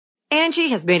Angie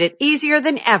has made it easier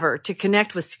than ever to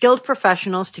connect with skilled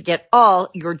professionals to get all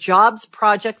your jobs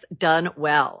projects done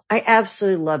well. I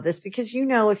absolutely love this because,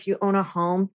 if you own a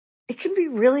home, it can be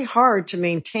really hard to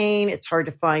maintain. It's hard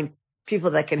to find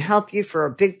people that can help you for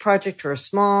a big project or a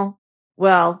small.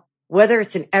 Well, whether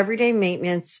it's in everyday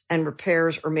maintenance and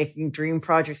repairs or making dream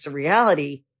projects a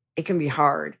reality, it can be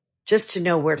hard just to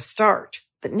know where to start.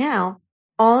 But now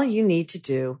all you need to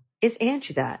do is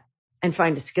Angie that and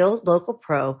find a skilled local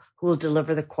pro who will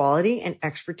deliver the quality and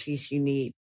expertise you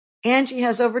need. Angie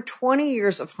has over 20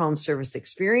 years of home service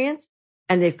experience,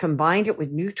 and they've combined it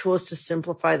with new tools to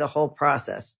simplify the whole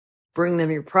process. Bring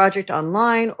them your project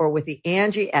online or with the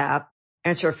Angie app,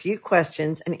 answer a few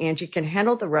questions, and Angie can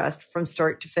handle the rest from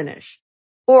start to finish.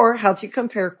 Or help you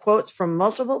compare quotes from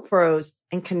multiple pros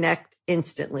and connect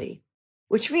instantly,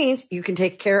 which means you can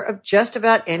take care of just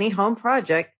about any home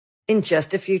project in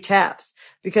just a few taps.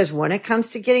 Because when it comes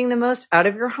to getting the most out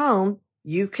of your home,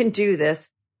 you can do this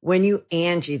when you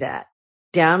Angie that.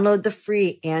 Download the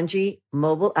free Angie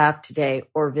mobile app today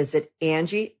or visit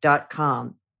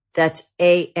Angie.com. That's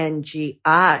ANGI.com.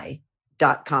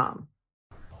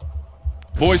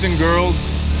 Boys and girls,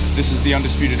 this is the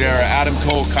Undisputed Era. Adam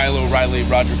Cole, Kyle O'Reilly,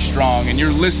 Roderick Strong, and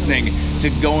you're listening to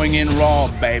Going In Raw,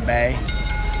 baby.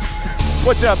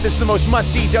 What's up? This is the most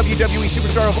must-see WWE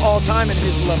superstar of all time and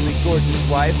his lovely, gorgeous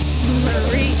wife,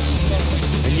 Marie.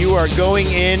 And you are going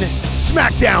in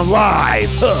SmackDown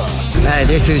Live. Hi,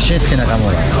 this is Shinsuke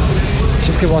Nakamura.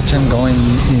 Shinsuke watching Going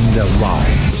In the Raw.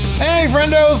 Hey,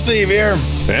 friendo, Steve here.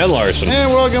 And Larson.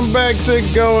 And welcome back to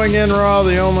Going In Raw,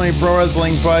 the only pro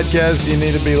wrestling podcast you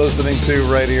need to be listening to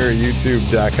right here at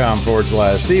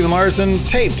youtube.com/Steven Larson,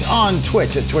 taped on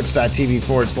Twitch at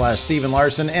twitch.tv/Steven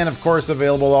Larson, and of course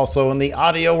available also in the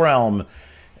audio realm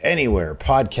anywhere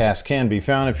podcasts can be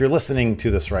found. If you're listening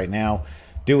to this right now,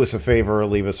 do us a favor,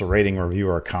 leave us a rating, review,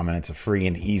 or a comment. It's a free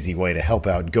and easy way to help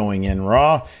out Going In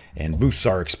Raw and boost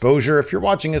our exposure. If you're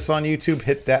watching us on YouTube,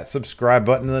 hit that subscribe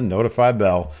button and the notify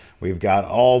bell. We've got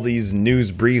all these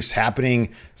news briefs happening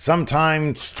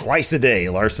sometimes twice a day,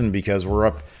 Larson, because we're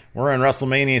in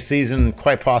WrestleMania season,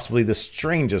 quite possibly the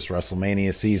strangest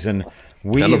WrestleMania season I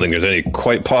don't think there's any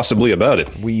quite possibly about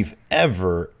it we've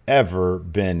ever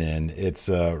been in. It's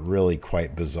really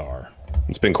quite bizarre.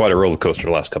 It's been quite a roller coaster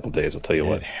the last couple of days, I'll tell you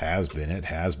what. It has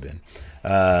been.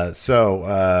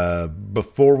 So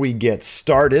before we get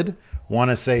started,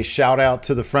 want to say shout out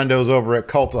to the friendos over at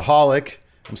Cultaholic.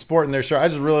 I'm sporting their shirt. I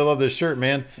just really love this shirt,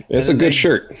 man. It's a good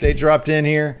shirt. They dropped in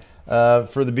here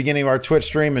for the beginning of our Twitch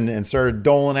stream and started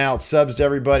doling out subs to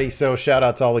everybody. So shout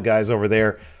out to all the guys over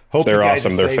there. Hope they're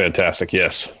awesome. They're fantastic.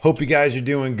 Yes. Hope you guys are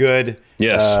doing good.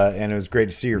 Yes. And it was great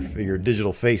to see your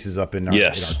digital faces up in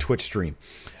our Twitch stream.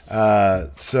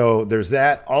 So there's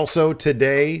that. Also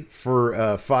today for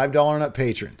 $5 and up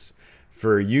patrons,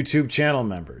 for YouTube channel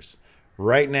members,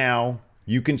 right now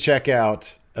you can check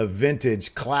out a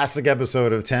vintage classic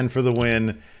episode of 10 for the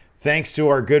Win. Thanks to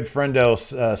our good friendo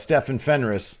Stefan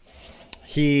Fenris.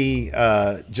 He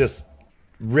just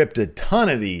ripped a ton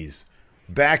of these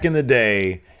back in the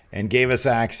day and gave us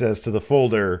access to the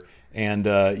folder. And,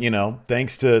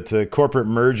 thanks to corporate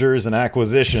mergers and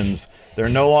acquisitions, they're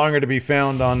no longer to be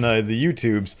found on the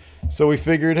YouTubes. So we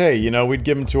figured, hey, we'd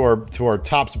give them to our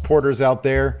top supporters out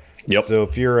there. Yep. So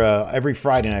if you're every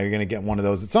Friday night, you're going to get one of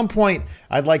those. At some point,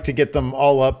 I'd like to get them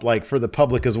all up, like for the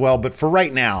public as well. But for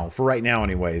right now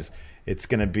anyways, it's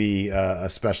going to be a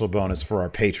special bonus for our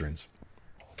patrons.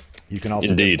 You can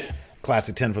also get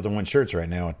classic 10 for the Win shirts right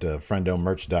now at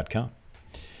friendomerch.com.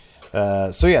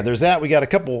 There's that. We got a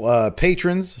couple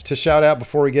patrons to shout out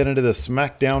before we get into the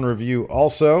SmackDown review.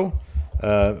 Also,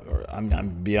 I'm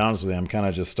be honest with you, I'm kind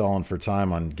of just stalling for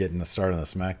time on getting the start on the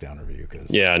SmackDown review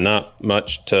not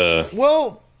much to.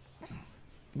 Well,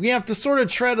 we have to sort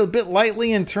of tread a bit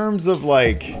lightly in terms of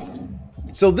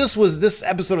So this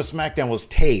episode of SmackDown was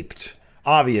taped,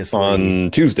 obviously,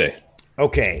 on Tuesday.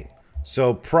 Okay,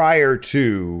 so prior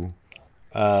to.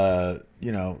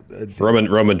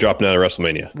 Roman dropping out of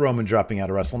WrestleMania. Roman dropping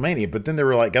out of WrestleMania. But then there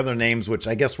were other names, which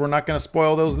I guess we're not going to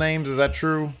spoil those names. Is that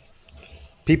true?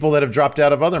 People that have dropped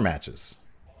out of other matches.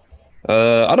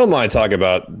 I don't mind talking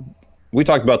about. We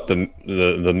talked about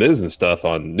the Miz and stuff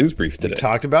on News Brief today. We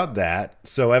talked about that.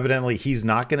 So evidently he's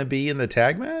not going to be in the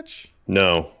tag match?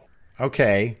 No.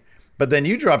 Okay. But then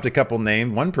you dropped a couple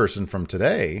names. One person from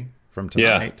tonight.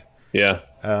 Yeah.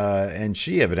 And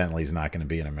she evidently is not going to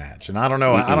be in a match. And I don't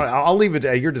know. I'll leave it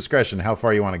at your discretion how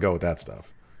far you want to go with that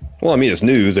stuff. Well, I mean, it's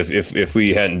news. If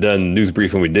we hadn't done News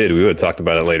Brief when we did, we would have talked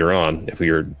about it later on if we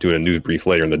were doing a News Brief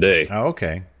later in the day. Oh,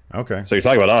 okay. So you're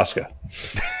talking about Asuka.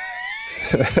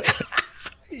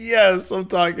 Yes, I'm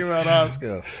talking about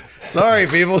Asuka. Sorry,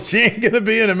 people. She ain't going to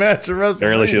be in a match of WrestleMania.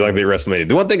 Apparently, she'd like to be at WrestleMania.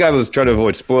 The one thing I was trying to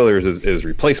avoid spoilers is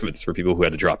replacements for people who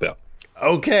had to drop out.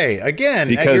 Okay, again,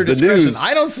 because at your discretion. News,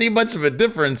 I don't see much of a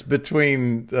difference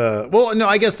between. Well, no,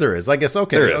 I guess there is. I guess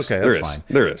that's fine.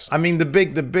 There is. I mean, the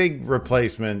big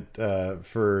replacement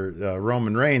for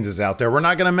Roman Reigns is out there. We're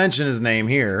not going to mention his name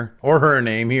here or her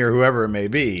name here, whoever it may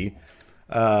be.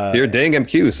 Here, Dang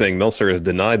MQ is saying Meltzer has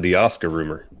denied the Oscar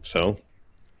rumor. So,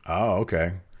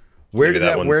 okay. Where did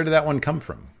that one come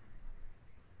from?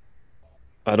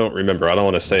 I don't remember. I don't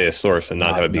want to say a source and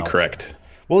not have it be Meltzer. Correct.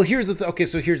 Well, here's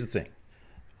the thing.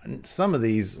 Some of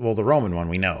these, well, the Roman one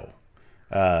we know,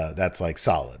 that's like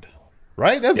solid,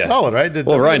 right? That's solid, right?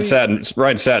 Ryan Satin is the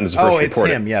first it's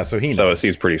reported. him, yeah. So he knows. So it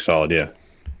seems pretty solid, yeah.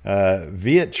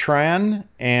 Viet Tran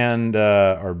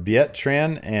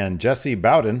and Jesse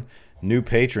Bowden, new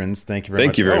patrons. Thank you very much.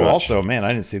 Thank you very much. Also, man,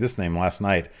 I didn't see this name last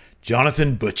night.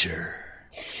 Jonathan Butcher,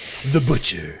 the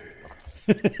Butcher.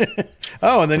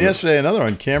 And then yesterday another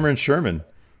one, Cameron Sherman.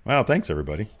 Wow, thanks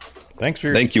everybody. Thanks for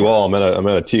your Thank you all. I'm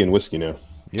at a tea and whiskey now.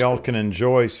 Y'all can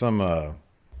enjoy some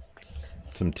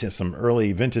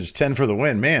early vintage 10 for the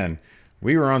win. Man,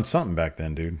 we were on something back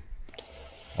then, dude.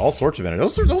 All sorts of it.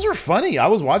 Those are funny. I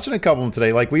was watching a couple of them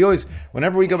today. Like we always,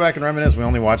 whenever we go back and reminisce, we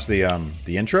only watch the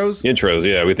intros. The intros,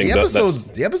 yeah. We think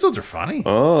the episodes are funny.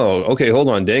 Oh, okay. Hold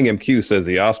on. Dang MQ says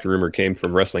the Oscar rumor came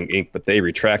from Wrestling Inc., but they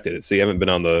retracted it. See, I haven't been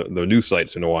on the news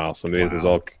sites in a while, so maybe this has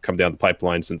all come down the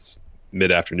pipeline since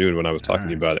mid-afternoon when I was talking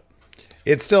to you about it.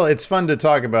 It's fun to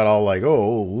talk about all like,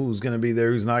 who's going to be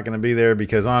there, who's not going to be there,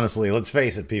 because honestly, let's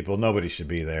face it, people, nobody should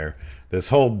be there. This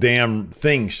whole damn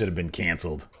thing should have been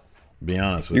canceled. Be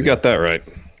honest with you. You got that right.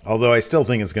 Although I still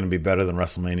think it's going to be better than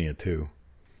WrestleMania 2.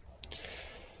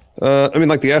 I mean,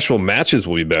 like the actual matches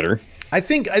will be better. I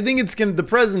think it's going to, the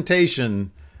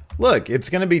presentation, look,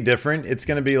 it's going to be different. It's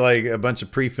going to be like a bunch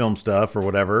of pre-film stuff or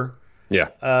whatever. Yeah.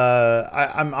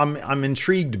 I'm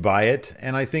intrigued by it,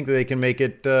 and I think that they can make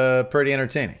it pretty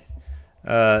entertaining.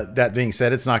 That being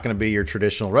said, it's not going to be your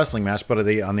traditional wrestling match, but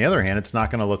on the other hand, it's not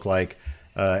going to look like,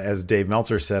 as Dave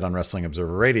Meltzer said on Wrestling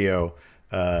Observer Radio,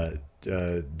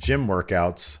 gym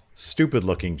workouts,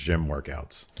 stupid-looking gym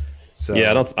workouts. So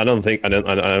yeah, I don't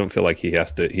feel like he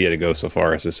had to go so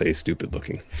far as to say stupid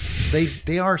looking.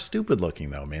 They are stupid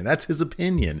looking though, man. That's his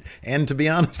opinion. And to be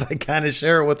honest, I kind of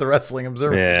share it with the Wrestling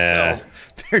Observer himself.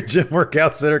 They're gym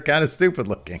workouts that are kind of stupid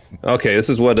looking. Okay, this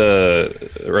is what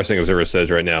Wrestling Observer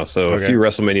says right now. So a few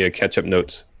WrestleMania catch-up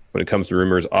notes when it comes to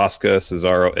rumors. Asuka,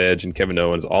 Cesaro, Edge, and Kevin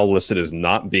Owens all listed as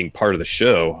not being part of the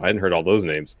show. I hadn't heard all those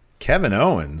names. Kevin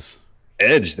Owens?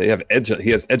 Edge, they have Edge.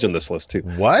 He has Edge on this list too.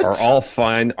 What? Are all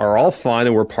fine,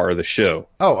 and we're part of the show.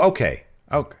 Oh, okay.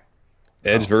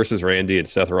 Edge versus Randy and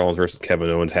Seth Rollins versus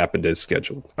Kevin Owens happened as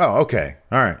scheduled. Oh, okay.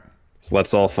 All right. So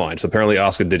that's all fine. So apparently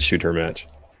Asuka did shoot her match.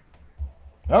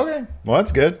 Okay. Well,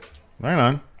 that's good. Right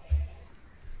on.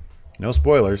 No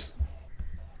spoilers.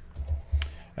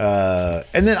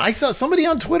 And then I saw somebody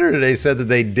on Twitter today said that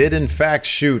they did in fact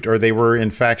shoot, or they were in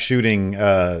fact shooting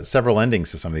several endings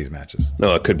to some of these matches.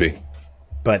 No, it could be.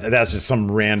 But that's just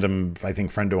some random, I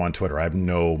think, friendo on Twitter. I have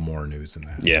no more news than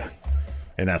that. Yeah.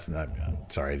 And that's not,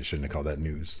 sorry, I shouldn't have called that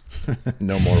news.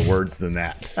 No more words than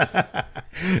that.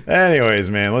 Anyways,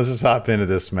 man, let's just hop into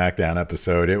this SmackDown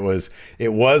episode. It was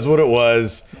what it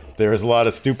was. There was a lot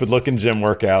of stupid looking gym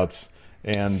workouts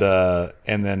and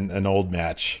then an old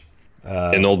match.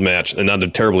 An old match, and not a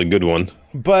terribly good one.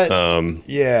 But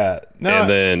yeah. No, and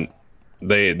then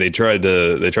they tried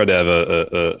to have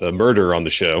a murder on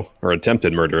the show, or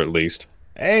attempted murder at least.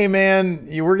 Hey man,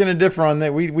 we're gonna differ on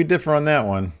that. We differ on that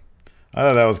one. I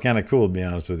thought that was kind of cool, to be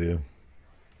honest with you.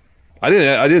 I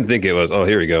didn't think it was. Oh,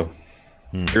 here we go.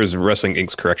 Here's Wrestling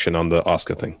Inc.'s correction on the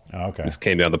Asuka thing. Oh, okay. This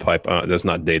came down the pipe. That's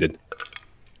not dated.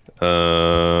 Yeah.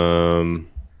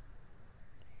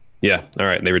 All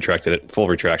right. They retracted it. Full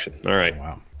retraction. All right.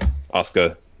 Wow.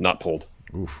 Asuka not pulled.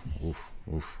 Oof.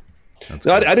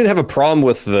 No, I didn't have a problem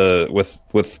with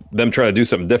them trying to do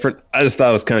something different. I just thought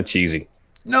it was kind of cheesy.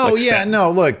 No,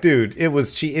 look, dude, it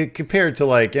was compared to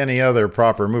like any other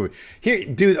proper movie. Here,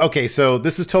 dude, okay, so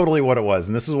this is totally what it was,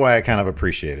 and this is why I kind of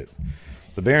appreciate it.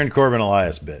 The Baron Corbin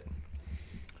Elias bit.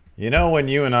 You know, when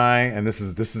you and I, and this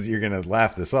is you're gonna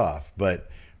laugh this off, but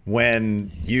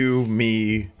when you,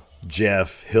 me,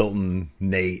 Jeff, Hilton,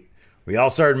 Nate, we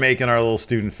all started making our little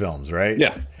student films, right?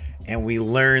 Yeah. And we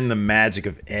learned the magic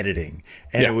of editing.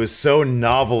 And it was so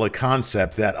novel a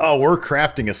concept that, we're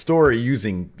crafting a story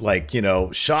using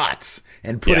shots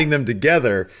and putting them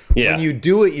together. Yeah. When you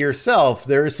do it yourself,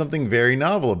 there is something very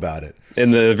novel about it.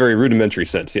 In the very rudimentary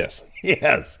sense, yes.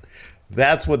 Yes.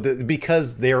 That's what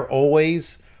because they're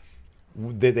always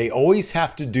they always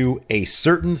have to do a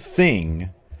certain thing,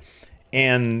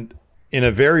 and in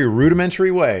a very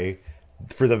rudimentary way,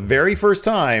 for the very first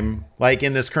time, like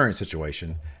in this current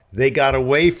situation, they got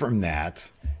away from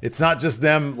that. It's not just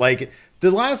them, like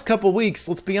the last couple weeks,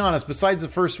 let's be honest, besides the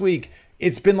first week,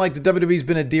 it's been like the WWE's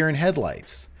been a deer in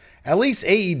headlights. At least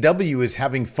AEW is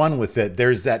having fun with it.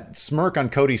 There's that smirk on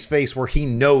Cody's face where he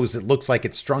knows it looks like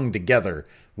it's strung together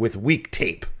with weak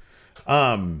tape.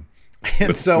 With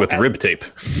rib tape.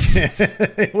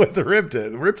 With the rib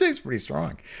tape. The rib tape's pretty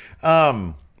strong.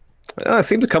 It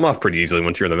seems to come off pretty easily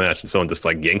once you're in the match and someone just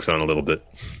like yanks on a little bit.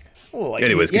 Well, like,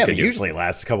 anyways, yeah, continue. But usually it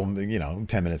lasts a couple, 10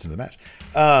 minutes into the match.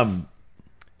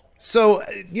 So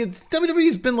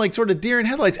WWE's been like sort of deer in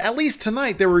headlights. At least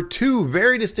tonight, there were two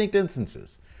very distinct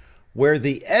instances where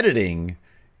the editing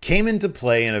came into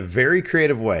play in a very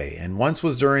creative way. And once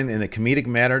was in a comedic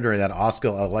manner during that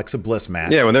Asuka-Alexa Bliss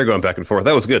match. Yeah, when they're going back and forth.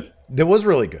 That was good. That was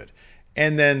really good.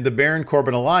 And then the Baron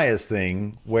Corbin Elias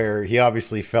thing where he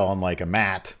obviously fell on like a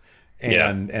mat.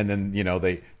 And then,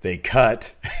 they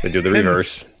cut. They do the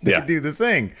reverse. They do the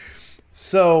thing.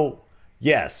 So,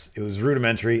 yes, it was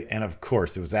rudimentary. And of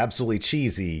course, it was absolutely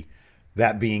cheesy.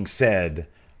 That being said,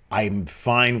 I'm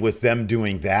fine with them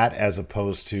doing that as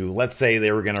opposed to, let's say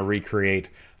they were going to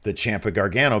recreate the Ciampa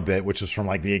Gargano bit, which was from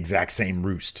like the exact same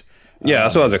roost. Yeah,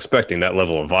 that's what I was expecting, that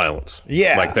level of violence.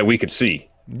 Yeah. Like that we could see.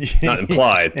 Not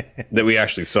implied, that we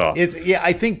actually saw.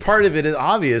 I think part of it is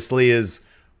obviously is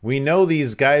we know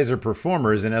these guys are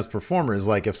performers, and as performers,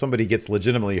 like if somebody gets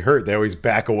legitimately hurt, they always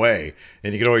back away,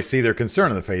 and you can always see their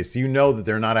concern on the face. You know that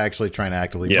they're not actually trying to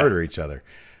actively murder each other.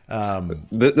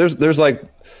 There's like,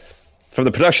 from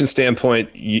the production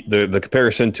standpoint, the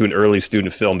comparison to an early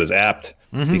student film is apt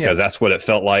because that's what it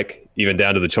felt like, even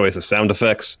down to the choice of sound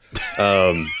effects.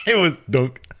 It was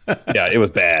dunk. Yeah, it was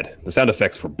bad. The sound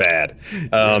effects were bad.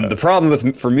 The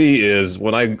problem for me is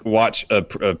when I watch a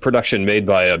production made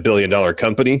by a $1 billion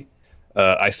company,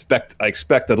 I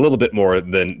expect a little bit more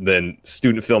than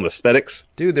student film aesthetics.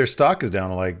 Dude, their stock is down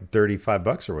to like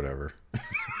 $35 or whatever.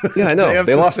 Yeah, I know.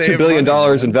 They lost $2 billion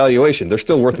in valuation. They're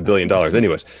still worth $1 billion.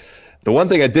 Anyways, the one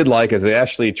thing I did like is they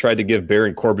actually tried to give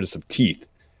Baron Corbin some teeth.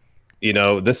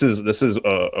 This is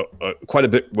quite a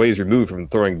bit ways removed from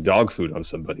throwing dog food on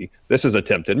somebody. This is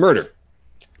attempted murder.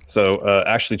 So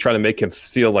actually trying to make him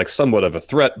feel like somewhat of a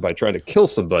threat by trying to kill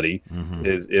somebody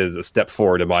is a step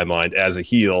forward in my mind as a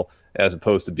heel, as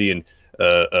opposed to being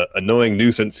an annoying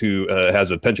nuisance who has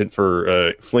a penchant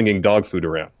for flinging dog food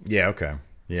around. Yeah, okay.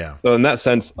 Yeah. So in that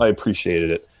sense, I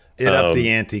appreciated it. It upped the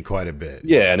ante quite a bit.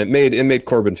 Yeah, and it made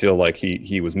Corbin feel like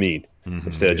he was mean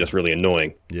instead of just really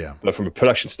annoying. Yeah. But from a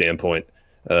production standpoint,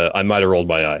 I might have rolled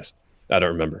my eyes. I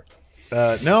don't remember.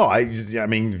 No, I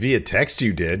mean, via text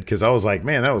you did, because I was like,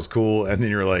 man, that was cool. And then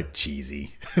you were like,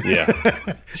 cheesy. Yeah,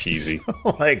 cheesy.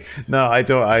 So, no, I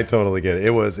totally get it.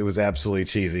 It was absolutely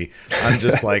cheesy. I'm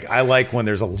just like, I like when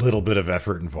there's a little bit of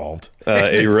effort involved.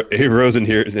 A Rosen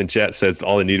here in chat said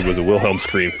all I needed was a Wilhelm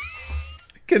scream.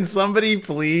 Can somebody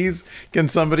please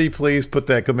put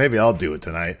that? Maybe I'll do it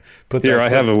tonight. I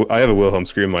have a Wilhelm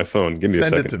scream on my phone. Give me a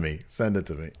second. Send it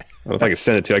to me. I don't know if I can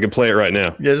send it to you. I can play it right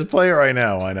now. Yeah, just play it right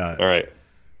now. Why not? All right.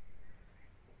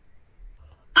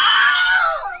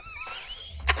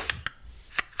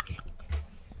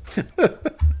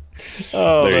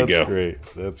 Oh, there you go. Great.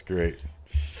 That's great.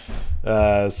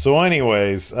 So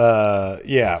anyways,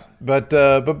 yeah, but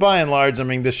by and large, I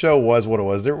mean, the show was what it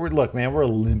was. Look, man, we're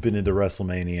limping into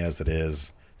WrestleMania as it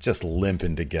is, just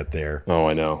limping to get there. Oh,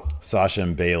 I know. Sasha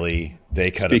and Bayley,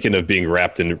 Speaking of being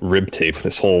wrapped in rib tape,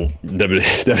 this whole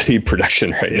WWE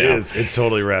production right now. It is. It's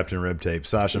totally wrapped in rib tape.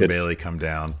 Sasha and Bayley come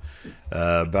down.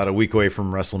 About a week away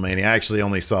from WrestleMania. I actually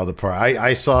only saw the part.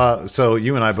 I saw. So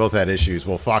you and I both had issues.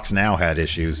 Well, Fox Now had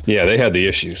issues. Yeah, they had the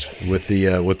issues with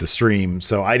the stream.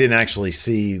 So I didn't actually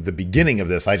see the beginning of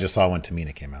this. I just saw when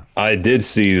Tamina came out. I did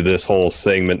see this whole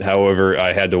segment. However,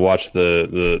 I had to watch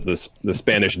the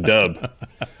Spanish dub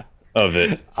of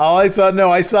it. Oh,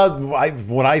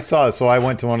 when I saw it. So I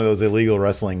went to one of those illegal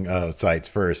wrestling sites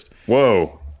first.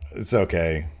 Whoa, it's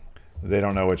okay. They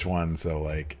don't know which one, so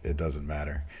like it doesn't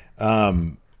matter.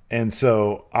 And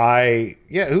so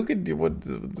who could do what?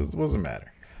 Doesn't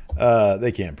matter.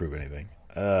 They can't prove anything.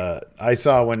 I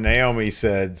saw when Naomi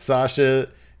said, "Sasha,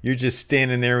 you're just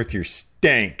standing there with your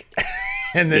stank,"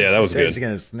 and then that was good. She's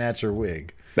gonna snatch her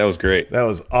wig. That was great. That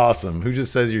was awesome. Who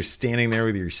just says you're standing there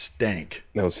with your stank?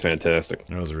 That was fantastic.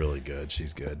 That was really good.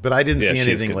 She's good. But I didn't see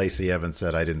anything Lacey Evans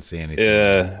said. I didn't see anything.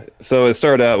 Yeah. So it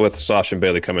started out with Sasha and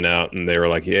Bayley coming out, and they were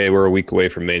like, "Hey, we're a week away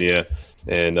from Mania.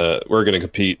 And we're going to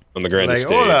compete on the grandest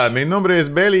stage." Hola, mi nombre es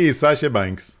Bayley Sasha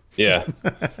Banks. Yeah,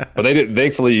 but they did.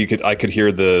 Thankfully, I could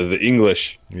hear the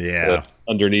English. Yeah.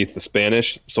 Underneath the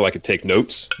Spanish, so I could take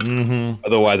notes. Mm-hmm.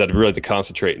 Otherwise, I'd really have to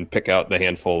concentrate and pick out the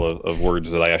handful of words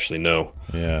that I actually know.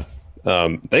 Yeah.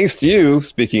 Thanks to you,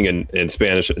 speaking in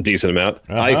Spanish a decent amount,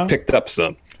 I picked up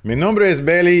some. Mi nombre es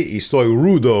Bailey y soy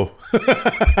rudo.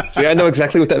 See, I know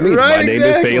exactly what that means. Right, My name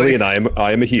is Bailey, and I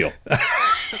am a heel.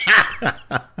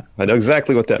 I know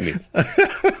exactly what that means.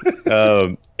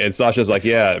 And Sasha's like,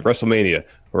 yeah, WrestleMania,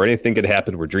 where anything could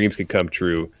happen, where dreams can come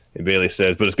true. And Bailey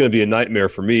says, but it's going to be a nightmare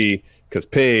for me because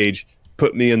Paige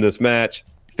put me in this match,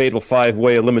 fatal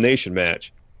 5-way elimination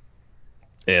match.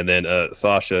 And then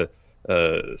Sasha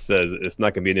says it's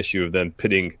not going to be an issue of them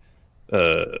pitting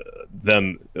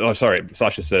them. Oh, sorry.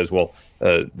 Sasha says, well,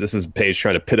 this is Paige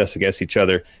trying to pit us against each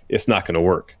other. It's not going to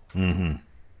work. Mm-hmm.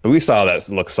 But we saw that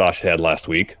look Sasha had last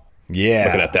week. Yeah.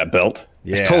 Looking at that belt.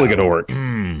 Yeah. It's totally going to work.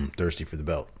 Thirsty for the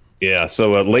belt. Yeah.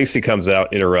 So Lacey comes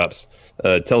out, interrupts,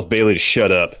 tells Bailey to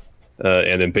shut up.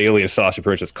 And then Bailey and Sasha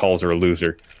pretty much just calls her a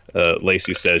loser.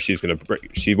 Lacey says she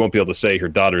won't be able to say her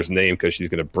daughter's name because she's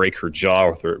going to break her jaw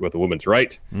with a woman's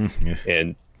right. Yes.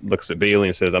 And looks at Bailey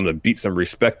and says, I'm going to beat some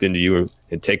respect into you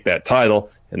and take that title.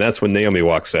 And that's when Naomi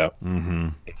walks out. Mm-hmm.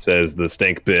 It says the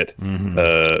stank bit,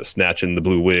 snatching the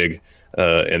blue wig.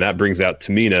 And that brings out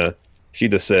Tamina. She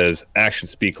just says,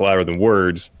 actions speak louder than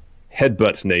words,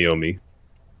 headbutts Naomi.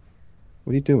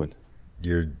 What are you doing?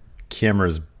 Your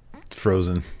camera's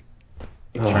frozen.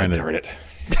 Darn it.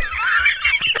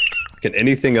 Can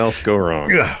anything else go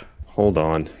wrong? Ugh. Hold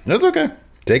on. That's okay.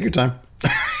 Take your time.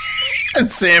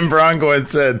 And Sam Bronco had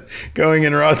said, going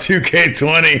in Raw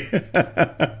 2K20.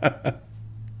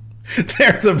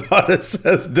 There the bot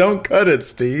says, don't cut it,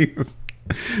 Steve.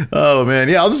 Oh, man.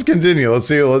 Yeah, I'll just continue. Let's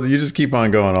see. You just keep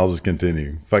on going. I'll just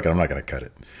continue. Fuck it. I'm not going to cut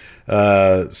it.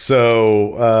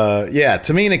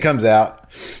 Tamina comes out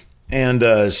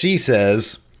and she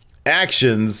says,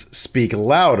 actions speak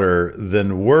louder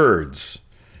than words.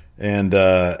 And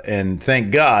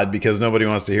thank God, because nobody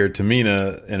wants to hear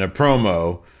Tamina in a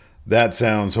promo. That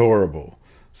sounds horrible.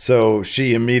 So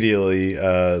she immediately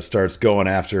starts going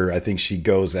after, I think she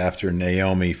goes after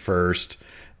Naomi first,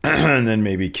 and then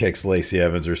maybe kicks Lacey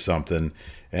Evans or something.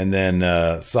 And then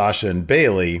Sasha and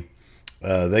Bailey,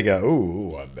 they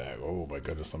go, I'm back. Oh my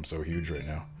goodness, I'm so huge right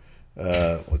now.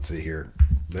 Let's see here.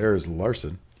 There's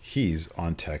Larson. He's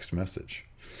on text message.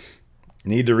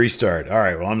 Need to restart. All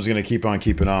right, well, I'm just going to keep on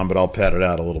keeping on, but I'll pad it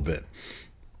out a little bit.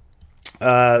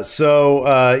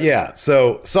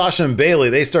 So Sasha and Bailey,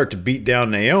 they start to beat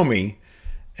down Naomi,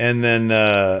 and then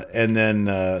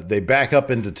they back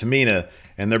up into Tamina,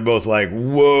 and they're both like,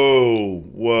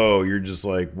 whoa, you're just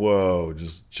like, whoa,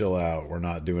 just chill out. We're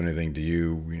not doing anything to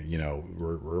you. You know,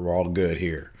 we're all good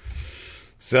here.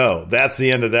 So that's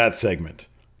the end of that segment.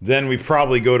 Then we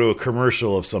probably go to a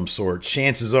commercial of some sort.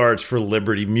 Chances are it's for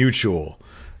Liberty Mutual.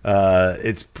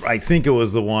 I think it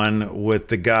was the one with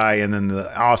the guy and then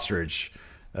the ostrich.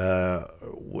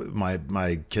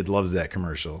 My kid loves that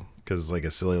commercial because it's like a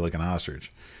silly looking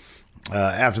ostrich.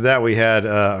 After that, we had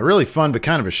a really fun but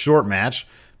kind of a short match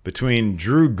between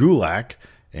Drew Gulak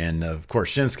and, of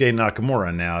course, Shinsuke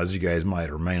Nakamura. Now, as you guys might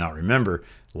or may not remember,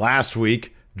 last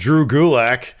week, Drew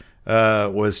Gulak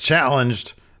was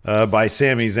challenged by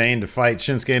Sami Zayn to fight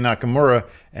Shinsuke Nakamura,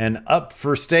 and up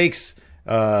for stakes,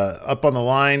 up on the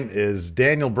line is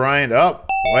Daniel Bryan.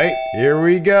 Wait, here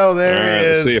we go. There he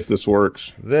is. Let's see if this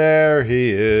works. There he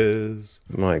is.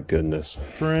 My goodness.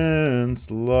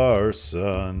 Prince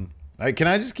Larson. Can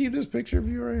I just keep this picture of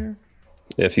you right here?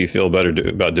 If you feel better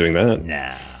about doing that.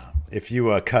 Nah. If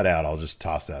you cut out, I'll just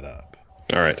toss that up.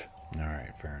 All right,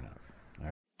 fair enough.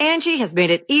 Angie has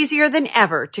made it easier than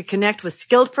ever to connect with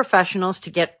skilled professionals to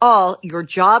get all your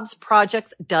jobs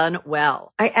projects done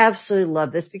well. I absolutely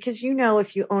love this because,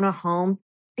 if you own a home,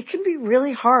 it can be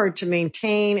really hard to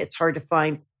maintain. It's hard to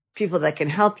find people that can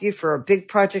help you for a big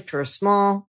project or a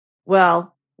small.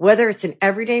 Well, whether it's in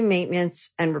everyday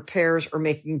maintenance and repairs or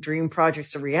making dream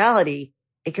projects a reality,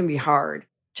 it can be hard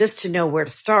just to know where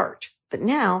to start. But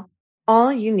now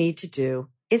all you need to do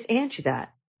is Angie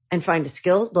that and find a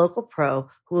skilled local pro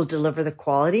who will deliver the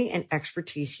quality and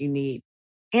expertise you need.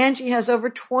 Angie has over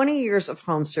 20 years of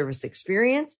home service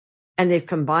experience, and they've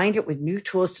combined it with new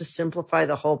tools to simplify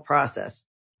the whole process.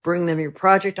 Bring them your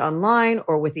project online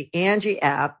or with the Angie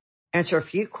app, answer a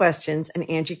few questions, and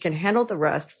Angie can handle the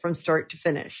rest from start to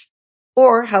finish.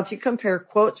 Or help you compare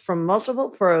quotes from multiple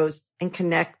pros and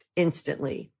connect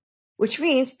instantly, which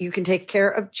means you can take care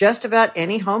of just about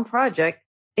any home project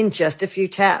in just a few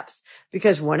taps.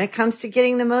 Because when it comes to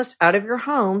getting the most out of your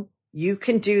home, you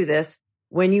can do this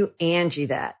when you Angie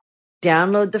that.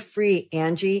 Download the free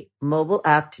Angie mobile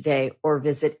app today or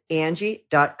visit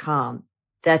Angie.com.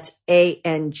 That's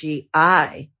ANGI.com.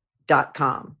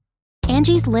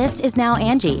 Angie's List is now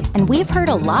Angie, and we've heard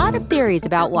a lot of theories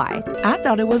about why. I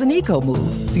thought it was an eco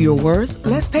move. Fewer words,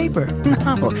 less paper.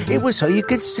 No, it was so you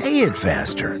could say it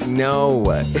faster. No,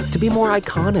 it's to be more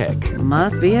iconic.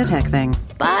 Must be a tech thing.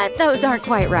 But those aren't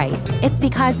quite right. It's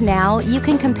because now you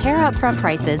can compare upfront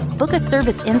prices, book a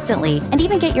service instantly, and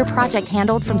even get your project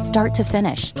handled from start to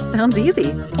finish. Sounds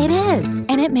easy. It is,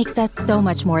 and it makes us so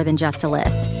much more than just a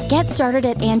list. Get started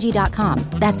at Angie.com.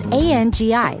 That's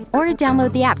ANGI, or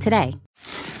download the app today.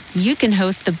 You can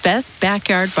host the best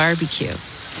backyard barbecue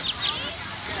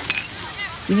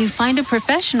when you find a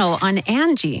professional on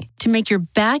Angie to make your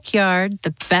backyard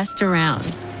the best around.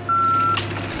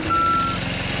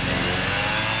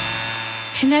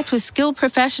 Connect with skilled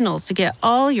professionals to get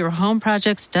all your home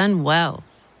projects done well.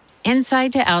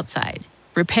 Inside to outside,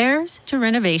 repairs to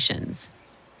renovations.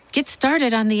 Get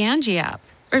started on the Angie app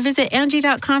or visit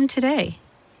Angie.com today.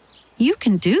 You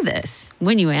can do this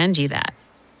when you Angie that.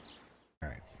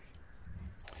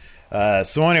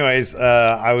 So anyways,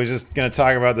 I was just going to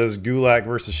talk about this Gulak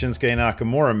versus Shinsuke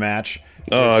Nakamura match.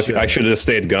 Oh, which, I should have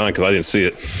stayed gone because I didn't see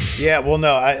it. Yeah, well,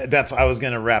 no, I was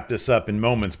going to wrap this up in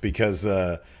moments because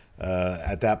at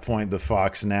that point, the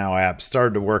Fox Now app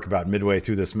started to work about midway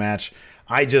through this match.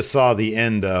 I just saw the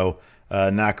end, though.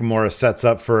 Nakamura sets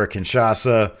up for a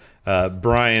Kinshasa.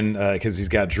 Brian, because he's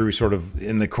got Drew sort of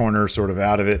in the corner, sort of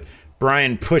out of it.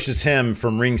 Brian pushes him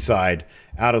from ringside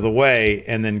out of the way,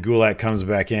 and then Gulak comes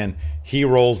back in. He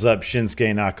rolls up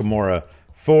Shinsuke Nakamura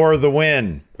for the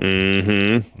win.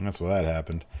 Mm-hmm. That's what that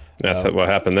happened. That's what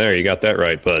happened there. You got that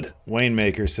right, bud.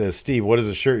 Waymaker says, Steve, what is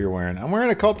the shirt you're wearing? I'm wearing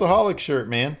a Cultaholic shirt,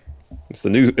 man. It's the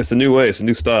new way. It's a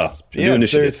new style.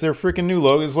 It's their freaking new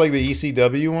logo. It's like the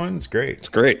ECW one. It's great. It's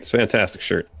great. It's a fantastic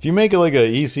shirt. If you make it like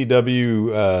a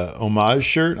ECW homage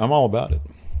shirt, I'm all about it.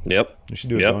 Yep. You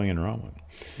should do a Going In Raw one.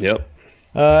 Yep.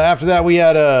 After that, we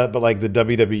had but like the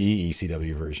WWE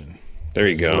ECW version. There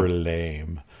you go. We're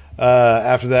lame.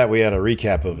 After that, we had a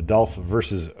recap of Dolph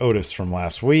versus Otis from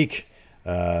last week.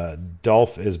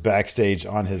 Dolph is backstage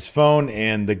on his phone,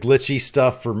 and the glitchy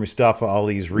stuff for Mustafa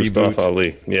Ali's reboot. Mustafa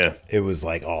Ali, yeah. It was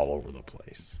like all over the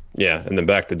place. Yeah, and then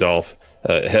back to Dolph.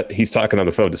 He's talking on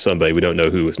the phone to somebody. We don't know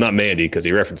who. It's not Mandy because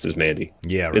he references Mandy.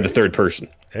 Yeah, right. In the third person.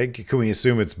 Hey, can we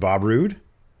assume it's Bob Roode?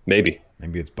 Maybe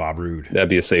it's Bob Roode. That'd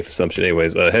be a safe assumption.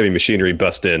 Anyways, Heavy Machinery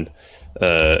bust in,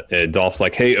 and Dolph's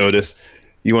like, "Hey, Otis,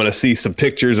 you want to see some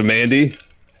pictures of Mandy?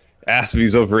 Ask if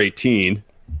he's over 18."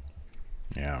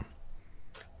 Yeah.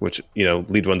 Which,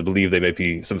 lead one to believe they may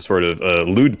be some sort of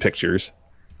lewd pictures.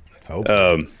 Hope.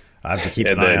 I have to keep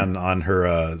an eye on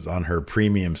her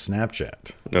premium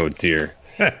Snapchat. Oh dear.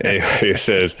 Anyway, it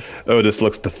says Otis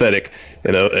looks pathetic,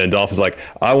 and Dolph is like,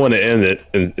 "I want to end it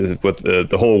with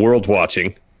the whole world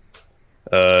watching.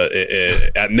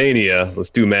 At Mania, let's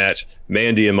do match.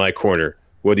 Mandy in my corner.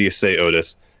 What do you say,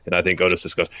 Otis?" And I think Otis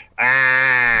just goes,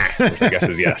 "Ah," which I guess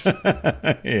is yes.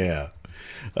 Yeah.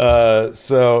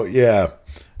 So yeah.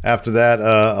 After that,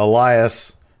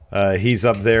 Elias, he's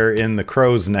up there in the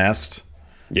crow's nest.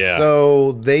 Yeah.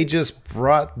 So they just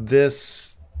brought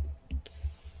this.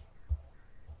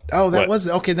 Oh, that was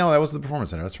okay. No, that was the Performance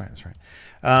Center. That's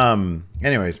right.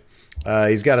 Anyways,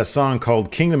 he's got a song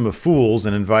called "Kingdom of Fools"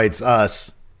 and invites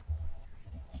us,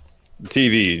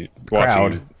 TV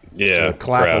crowd, to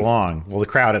clap along. Well, the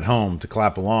crowd at home to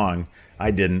clap along.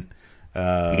 I didn't.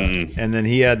 And then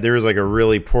there was like a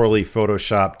really poorly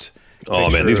photoshopped.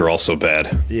 Oh man, these are all so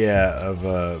bad. Yeah,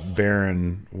 of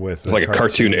Baron with it's like a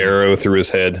cartoon arrow through his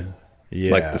head.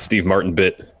 Yeah, like the Steve Martin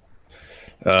bit.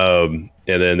 And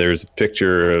then there's a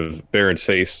picture of Baron's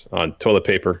face on toilet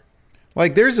paper.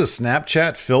 Like there's a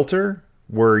Snapchat filter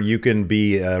where you can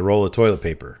be a roll of toilet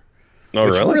paper. Oh,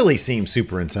 which really? Really seems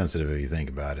super insensitive if you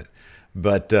think about it.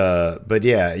 But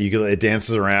yeah, it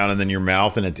dances around and then your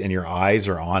mouth and your eyes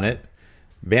are on it.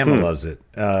 Bama loves it.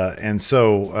 And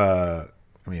so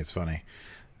it's funny.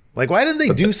 Like, why didn't they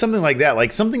do something like that?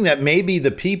 Like something that maybe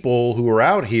the people who are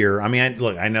out here. I mean,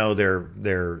 I know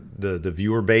the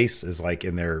viewer base is like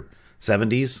in their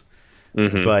 70s,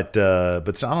 but I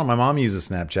don't know. My mom uses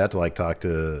Snapchat to like talk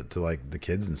to like the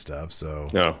kids and stuff. So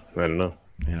no, I don't know.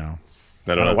 I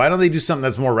don't know. Why don't they do something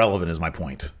that's more relevant? Is my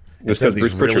point. Instead of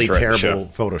these really terrible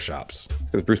photoshops.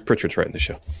 Because Bruce Pritchard's writing the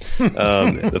show.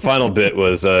 The final bit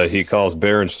was he calls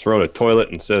Baron's throne a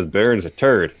toilet and says Baron's a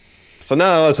turd. So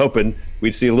now I was hoping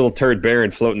we'd see a little turd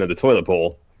Baron floating in the toilet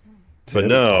bowl. But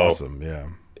no. Awesome, yeah.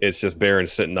 It's just Baron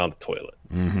sitting on the toilet.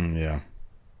 Mm-hmm, yeah.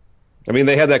 I mean,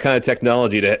 they had that kind of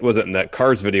technology that wasn't in that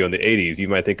Cars video in the 80s. You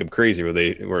might think I'm crazy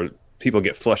where people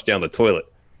get flushed down the toilet.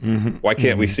 Why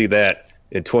can't we see that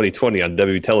in 2020 on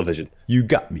W television? You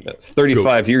got me. That's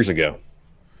 35 years ago.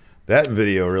 That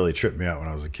video really tripped me out when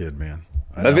I was a kid, man.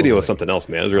 That video was something else,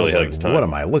 man. It was really ahead of its time. What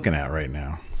am I looking at right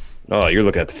now? Oh, you're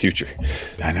looking at the future.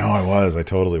 I know I was. I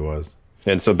totally was.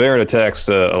 And so Baron attacks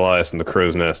Elias in the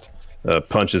crow's nest,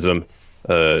 punches him,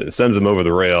 sends him over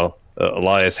the rail.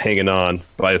 Elias hanging on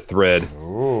by a thread.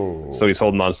 Ooh. So he's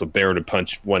holding on so Baron would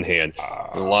punch one hand.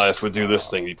 And Elias would do this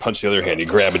thing. He'd punch the other hand. He'd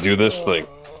grab and do this thing.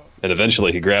 And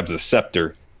eventually he grabs his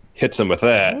scepter, hits him with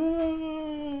that.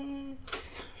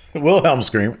 Wilhelm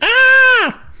scream.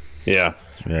 Ah! Yeah.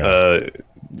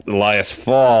 Elias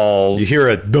falls. You hear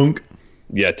a dunk.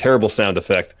 Yeah, terrible sound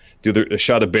effect. Do a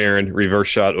shot of Baron, reverse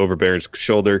shot over Baron's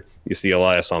shoulder. You see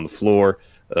Elias on the floor.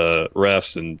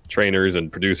 Refs and trainers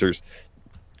and producers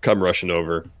come rushing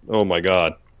over. Oh my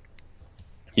God.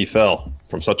 He fell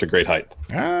from such a great height.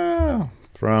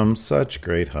 From such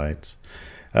great heights.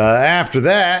 After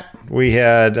that, we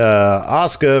had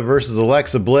Asuka versus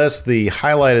Alexa Bliss. The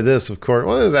highlight of this, of course, it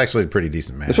was actually a pretty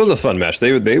decent match. This was a fun match.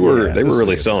 They were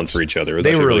really selling for each other. It was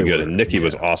actually really good. And Nikki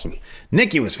was awesome.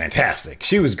 Nikki was fantastic.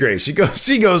 She was great. She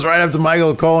goes right up to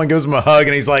Michael Cole and gives him a hug,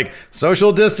 and he's like,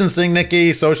 "Social distancing,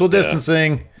 Nikki. Social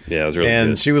distancing." Yeah, it was really good.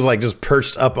 And she was like just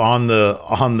perched up on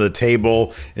the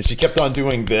table, and she kept on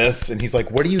doing this, and he's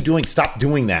like, "What are you doing? Stop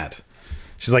doing that."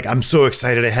 She's like, "I'm so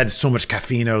excited. I had so much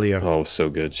caffeine earlier." Oh, so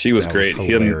good. She was great.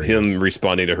 Him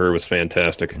responding to her was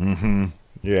fantastic. Mm-hmm.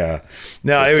 Yeah.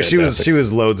 No, she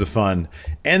was loads of fun.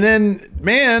 And then,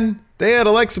 man, they had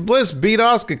Alexa Bliss beat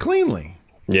Asuka cleanly.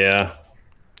 Yeah.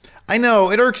 I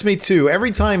know. It irks me too. Every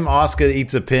time Asuka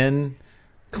eats a pin,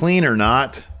 clean or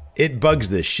not, it bugs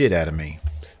the shit out of me.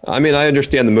 I mean, I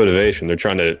understand the motivation. They're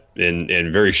trying to,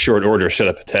 in very short order, set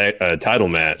up a title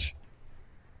match.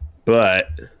 But...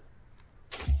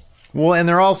 Well, and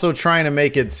they're also trying to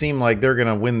make it seem like they're going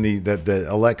to win that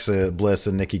Alexa Bliss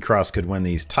and Nikki Cross could win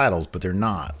these titles, but they're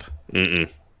not. Mm-mm.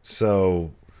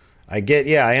 So I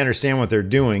understand what they're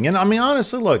doing. And I mean,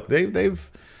 honestly, look, they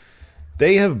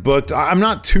have booked, I'm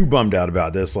not too bummed out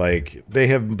about this. Like, they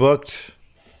have booked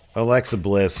Alexa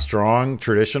Bliss strong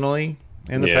traditionally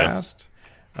in the past.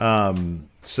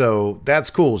 So that's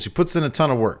cool. She puts in a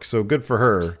ton of work, so good for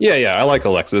her. Yeah, I like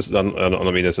Alexa. I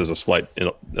don't mean this as a slight at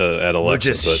Alexa. We're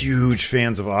just huge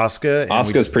fans of Asuka.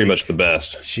 Asuka's pretty much the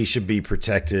best. She should be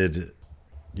protected,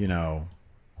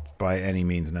 by any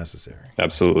means necessary.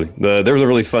 Absolutely. There was a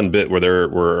really fun bit where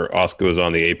Asuka was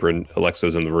on the apron, Alexa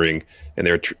was in the ring, and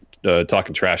they were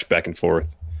talking trash back and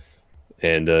forth,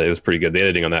 and it was pretty good. The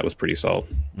editing on that was pretty solid.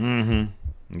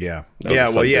 Mm-hmm. Yeah.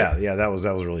 That was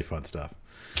really fun stuff.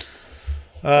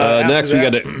 Next, we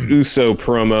got an Uso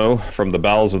promo from the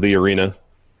bowels of the arena.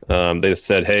 They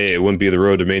said, hey, it wouldn't be the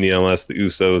road to Mania unless the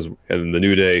Usos and the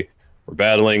New Day were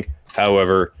battling.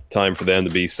 However, time for them to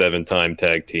be 7-time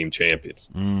tag team champions.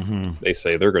 Mm-hmm. They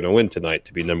say they're going to win tonight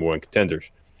to be number one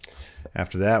contenders.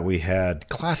 After that, we had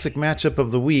classic matchup of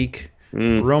the week.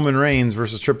 Roman Reigns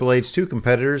versus Triple H, two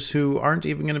competitors who aren't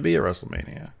even going to be at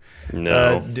WrestleMania.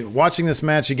 No. Watching this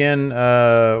match again,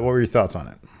 what were your thoughts on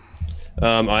it?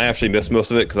 I actually missed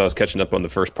most of it because I was catching up on the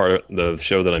first part of the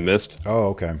show that I missed. Oh,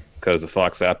 okay. Because the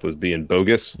Fox app was being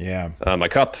bogus. Yeah. I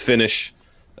caught the finish.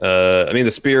 The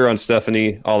spear on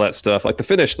Stephanie, all that stuff. Like the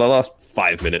finish, the last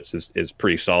 5 minutes is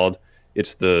pretty solid.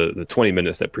 It's the 20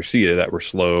 minutes that preceded that were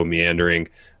slow, meandering,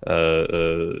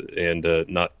 and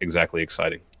not exactly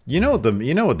exciting. You know what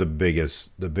the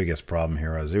biggest problem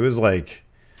here was? It was like,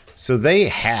 so they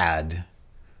had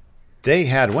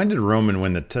when did Roman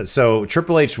win so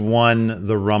Triple H won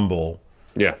the Rumble.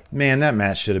 Yeah. Man, that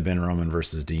match should have been Roman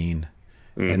versus Dean.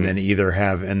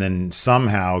 Mm-hmm. And then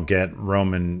somehow get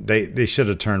Roman. They should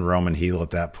have turned Roman heel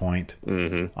at that point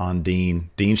on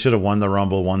Dean. Dean should have won the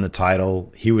Rumble, won the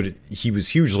title. He was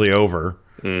hugely over.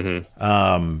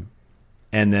 Mm-hmm.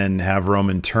 And then have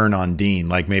Roman turn on Dean.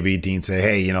 Like maybe Dean say,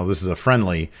 hey, this is a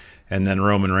friendly. And then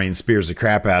Roman Reigns spears the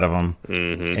crap out of him.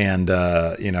 Mm-hmm. And,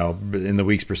 in the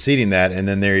weeks preceding that. And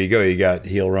then there you go. You got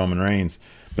heel Roman Reigns.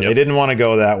 But they didn't want to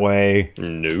go that way.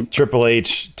 Nope. Triple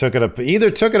H took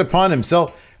it upon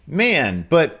himself. Man,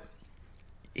 but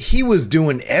he was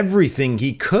doing everything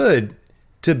he could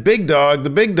to Big Dog, the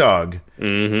Big Dog.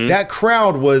 Mm-hmm. That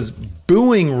crowd was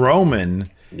booing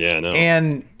Roman. Yeah, no.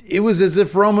 And it was as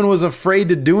if Roman was afraid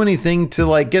to do anything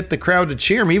to get the crowd to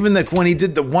cheer him. Even when he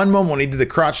did the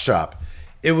crotch chop,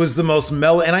 it was the most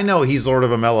mellow. And I know he's sort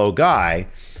of a mellow guy,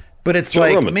 but it's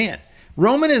Roman. Man,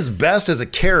 Roman is best as a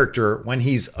character when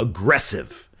he's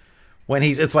aggressive.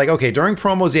 It's like, okay, during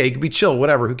promos, he could be chill,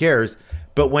 whatever, who cares?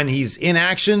 But when he's in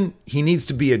action, he needs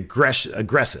to be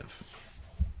aggressive.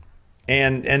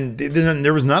 And then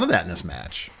there was none of that in this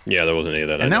match. Yeah, there wasn't any of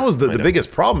that. And that was the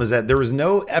biggest problem, is that there was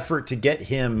no effort to get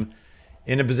him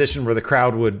in a position where the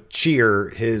crowd would cheer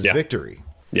his victory.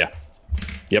 Yeah.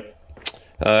 Yep.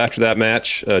 After that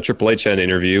match, Triple H had an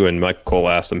interview, and Michael Cole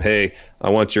asked him, "Hey, I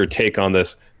want your take on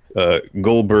this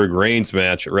Goldberg-Reigns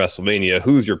match at WrestleMania.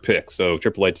 Who's your pick?" So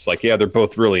Triple H is like, "Yeah, they're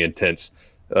both really intense.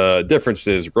 Difference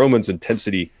is Roman's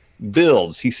intensity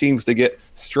builds. He seems to get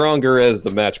stronger as the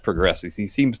match progresses. He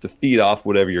seems to feed off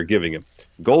whatever you're giving him.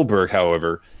 Goldberg,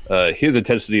 however, his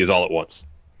intensity is all at once."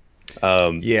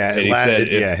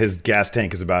 His gas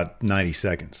tank is about 90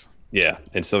 seconds. Yeah,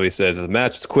 and so he says, if the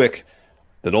match is quick,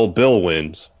 then old Bill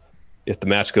wins. If the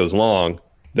match goes long,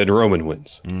 then Roman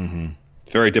wins. Mm-hmm.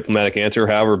 Very diplomatic answer,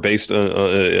 however, based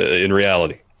in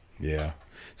reality. Yeah.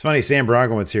 It's funny, Sam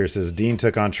Brogowitz here says Dean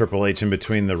took on Triple H in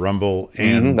between the Rumble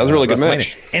and that was a really good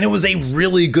match. And it was a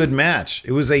really good match.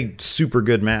 It was a super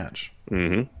good match.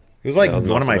 Mm-hmm. It was like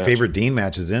one of my favorite Dean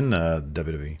matches in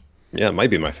WWE. Yeah, it might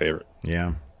be my favorite.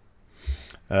 Yeah.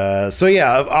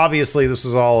 Obviously this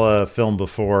was all filmed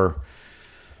before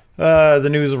the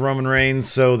news of Roman Reigns,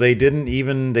 so they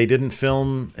didn't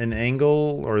film an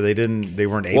angle, or they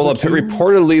weren't able to. Well,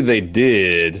 reportedly they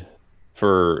did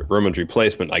for Roman's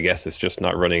replacement. I guess it's just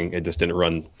not running. It just didn't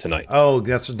run tonight. Oh,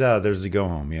 that's there's the go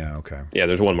home. Yeah, okay. Yeah,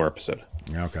 there's one more episode.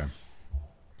 Okay.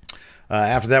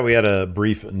 After that, we had a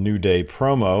brief New Day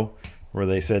promo where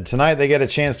they said tonight they get a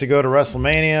chance to go to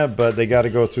WrestleMania, but they got to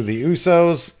go through the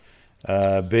Usos.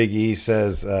 Big E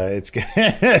says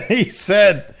he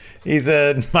said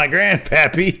my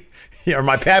grandpappy, or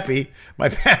my pappy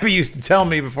used to tell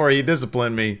me before he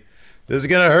disciplined me, this is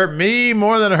gonna hurt me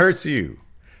more than it hurts you.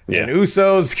 Yeah. And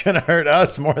Usos gonna hurt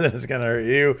us more than it's gonna hurt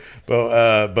you.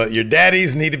 But your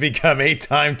daddies need to become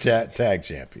 8-time tag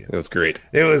champions. It was great.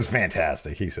 It was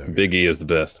fantastic. He's so good. Big E is the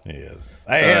best. He is.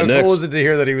 How cool was it to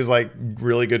hear that he was like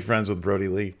really good friends with Brody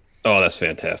Lee? Oh, that's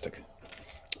fantastic.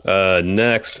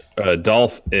 Next,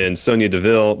 Dolph and Sonya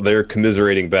Deville, they're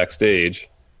commiserating backstage,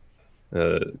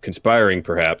 conspiring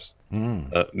perhaps.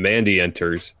 Mandy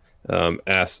enters,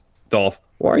 asks Dolph,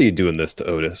 "Why are you doing this to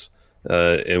Otis?"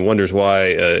 And wonders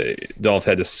why Dolph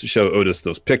had to show Otis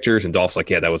those pictures. And Dolph's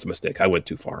like, "Yeah, that was a mistake. I went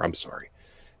too far. I'm sorry."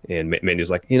 And Mandy's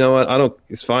like, "You know what?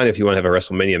 It's fine if you want to have a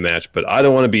WrestleMania match, but I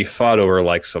don't want to be fought over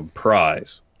like some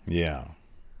prize." Yeah.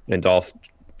 And Dolph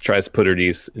tries to put her at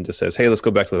ease and just says, "Hey, let's go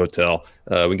back to the hotel.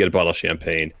 We can get a bottle of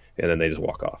champagne." And then they just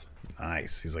walk off.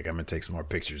 Nice. He's like, "I'm going to take some more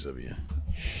pictures of you.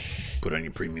 Put on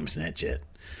your premium Snapchat."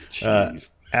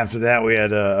 After that, we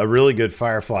had a really good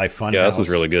Firefly Funhouse. Yeah, this was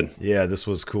really good. Yeah, this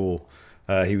was cool.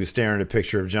 He was staring at a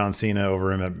picture of John Cena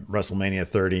over him at WrestleMania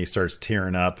 30. He starts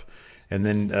tearing up. And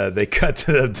then they cut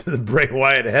to the Bray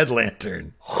Wyatt head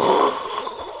lantern.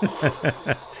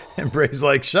 And Bray's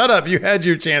like, "Shut up. You had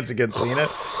your chance against Cena,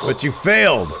 but you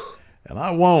failed. And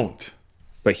I won't."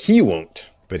 But he won't.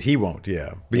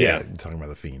 Yeah. But yeah, I'm talking about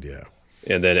the Fiend, yeah.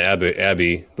 And then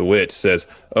Abby, the witch, says,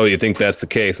 "Oh, you think that's the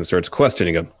case?" and starts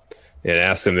questioning him. And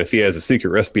asks him if he has a secret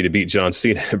recipe to beat John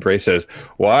Cena. And Bray says,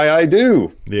 "Why, I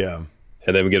do." Yeah.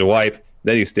 And then we get a wipe.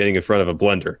 Then he's standing in front of a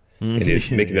blender. And he's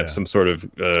making up some sort of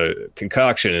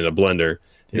concoction in a blender.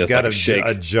 He's got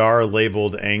a jar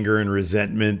labeled anger and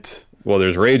resentment. Well,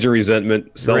 there's rage and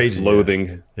resentment,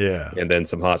 self-loathing, yeah, and then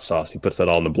some hot sauce. He puts that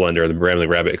all in the blender. The Rambling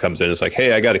Rabbit comes in. It's like,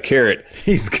 "Hey, I got a carrot."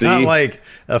 He's got like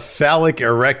a phallic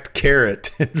erect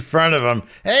carrot in front of him.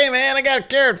 "Hey, man, I got a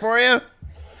carrot for you."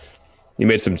 He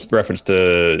made some reference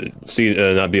to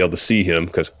not be able to see him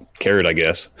because carrot, I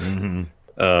guess. Mm-hmm.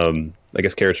 I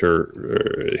guess carrots are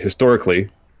historically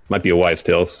might be a wives'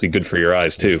 tale. Be good for your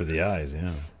eyes too. Good for the eyes,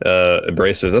 yeah.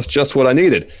 Bray says, "That's just what I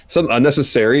needed. Some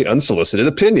unnecessary, unsolicited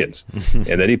opinions."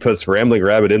 And then he puts Rambling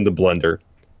Rabbit in the blender,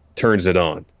 turns it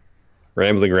on.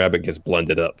 Rambling Rabbit gets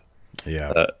blended up.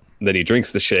 Yeah. Then he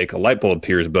drinks the shake. A light bulb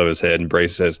appears above his head, and Bray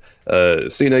says,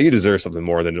 "Cena, you deserve something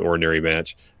more than an ordinary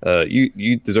match.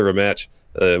 You deserve a match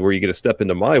where you get to step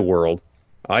into my world.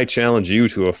 I challenge you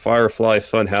to a Firefly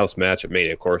Funhouse match at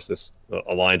Mania." Of course, this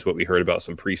aligns with what we heard about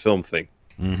some pre-film thing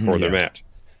for their match.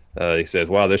 He says,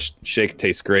 "Wow, this shake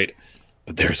tastes great,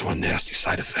 but there's one nasty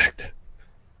side effect."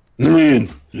 Yeah.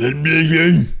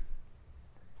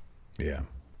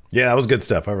 Yeah, that was good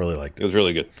stuff. I really liked it. It was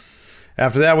really good.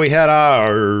 After that, we had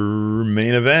our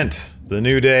main event, the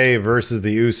New Day versus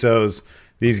the Usos.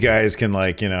 These guys can,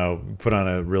 put on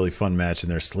a really fun match in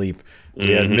their sleep.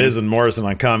 We had Miz and Morrison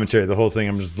on commentary. The whole thing,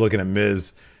 I'm just looking at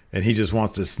Miz, and he just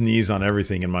wants to sneeze on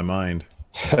everything in my mind.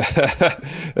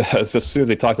 As soon as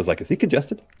they talked, I was like, "Is he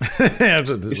congested?"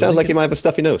 He sounds like he might have a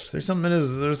stuffy nose. There's something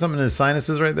in his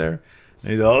sinuses right there.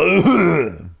 And he's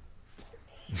all,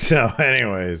 so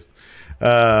anyways,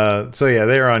 So yeah,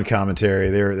 they're on commentary.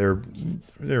 They're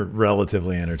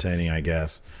relatively entertaining, I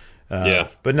guess.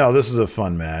 But no, this is a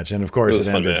fun match, and of course it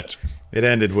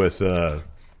ended with no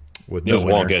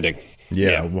wonk ending.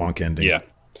 Yeah, wonk ending. Yeah.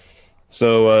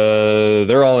 So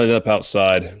they're all ended up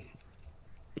outside.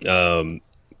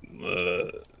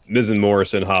 Miz and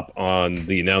Morrison hop on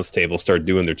the announce table, start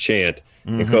doing their chant,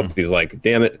 and Kofi's like,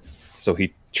 "Damn it!" So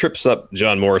he trips up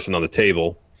John Morrison on the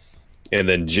table, and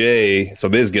then so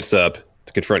Miz gets up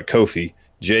to confront Kofi.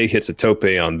 Jay hits a tope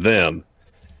on them,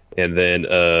 and then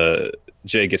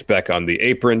Jay gets back on the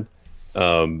apron,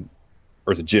 or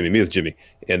is it Jimmy? Me, it's Jimmy,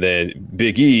 and then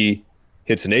Big E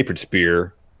hits an apron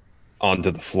spear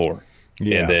onto the floor,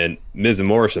 and then Miz and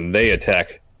Morrison, they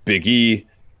attack Big E.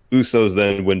 Usos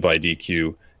then win by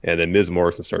DQ, and then Miz and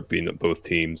Morrison start beating up both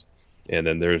teams, and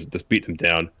then there's just beating them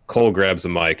down. Cole grabs the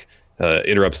mic,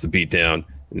 interrupts the beatdown,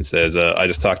 and says, I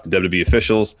just talked to WWE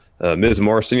officials. Miz and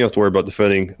Morrison, you don't have to worry about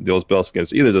defending those belts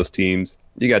against either of those teams.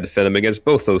 You got to defend them against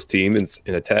both those teams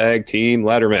in a tag team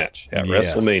ladder match at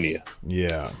WrestleMania.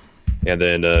 Yeah. And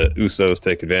then Usos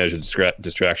take advantage of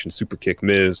distraction, super kick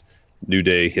Miz. New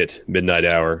Day hit Midnight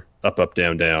Hour, up,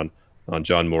 down, down on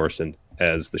John Morrison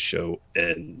as the show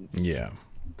ends. Yeah.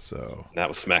 So that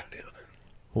was SmackDown.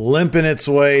 Limping its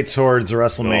way towards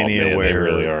WrestleMania, where they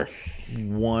really are.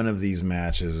 One of these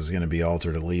matches is going to be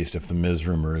altered, at least if the Miz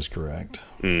rumor is correct.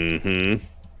 Mm-hmm.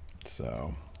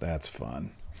 So that's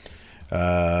fun.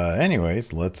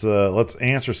 Anyways, let's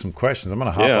answer some questions. I'm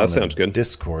going to hop on the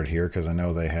Discord here because I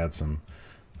know they had some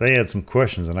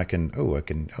questions, and I can. Oh,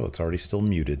 it's already still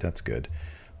muted. That's good.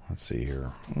 Let's see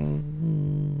here.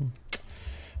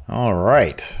 All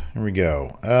right, here we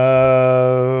go.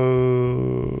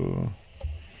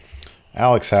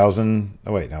 Alex Housen.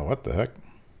 Oh wait, no, what the heck?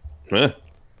 Huh?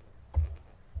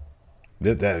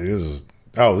 This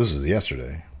is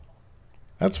yesterday.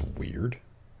 That's weird.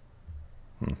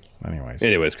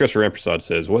 Anyways, Christopher Rampersad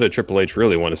says, what did Triple H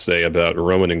really want to say about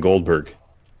Roman and Goldberg?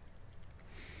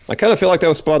 I kind of feel like that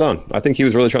was spot on. I think he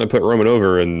was really trying to put Roman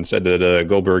over and said that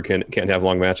Goldberg can't have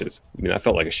long matches. I mean, that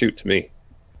felt like a shoot to me.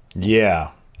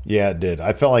 Yeah, it did.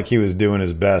 I felt like he was doing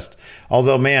his best.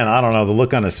 Although, man, I don't know, the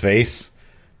look on his face,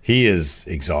 he is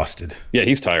exhausted. Yeah,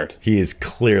 he's tired. He is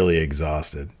clearly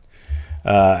exhausted.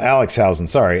 Alex Housen,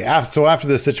 sorry. So after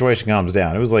this situation calms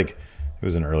down, it was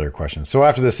an earlier question. So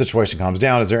after this situation calms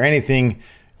down, is there anything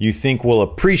you think we'll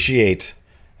appreciate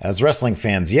as wrestling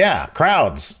fans? Yeah,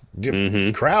 crowds.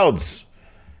 Mm-hmm. Crowds.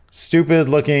 Stupid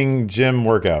looking gym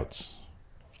workouts.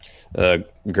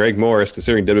 Greg Morris,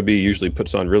 considering WWE usually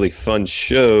puts on really fun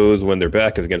shows when their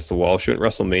back is against the wall, shouldn't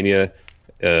WrestleMania,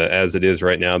 as it is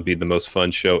right now, be the most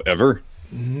fun show ever?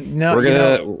 No,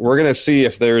 we're gonna see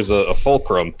if there's a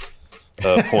fulcrum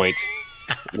point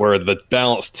where the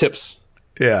balance tips.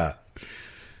 Yeah.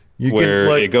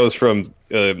 It goes from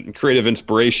creative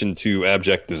inspiration to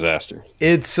abject disaster.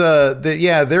 It's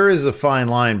there is a fine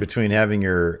line between having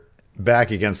your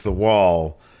back against the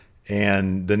wall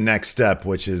and the next step,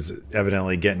 which is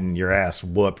evidently getting your ass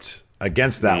whooped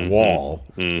against that wall.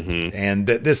 Mm-hmm. And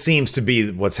this seems to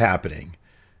be what's happening.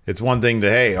 It's one thing to,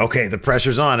 hey, okay, the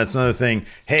pressure's on. It's another thing,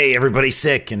 hey, everybody's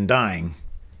sick and dying.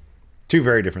 Two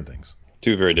very different things.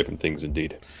 Two very different things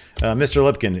indeed. Mr.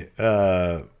 Lipkin,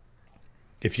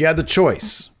 if you had the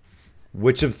choice,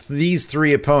 which of these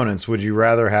three opponents would you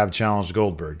rather have challenged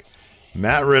Goldberg?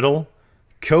 Matt Riddle,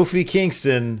 Kofi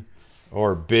Kingston,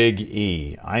 or Big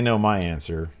E? I know my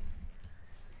answer.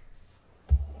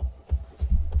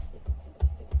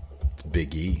 It's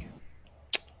Big E.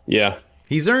 Yeah.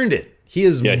 He's earned it. He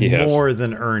has more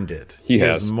than earned it. He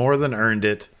has more than earned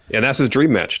it. And that's his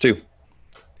dream match, too.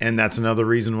 And that's another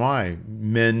reason why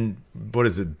men, what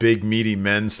is it, big meaty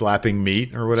men slapping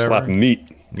meat or whatever? Slapping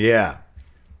meat. Yeah.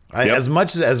 As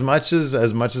much as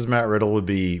Matt Riddle would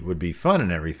be fun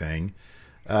and everything,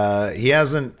 he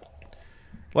hasn't,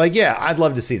 I'd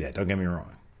love to see that. Don't get me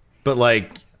wrong. But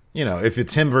if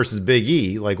it's him versus Big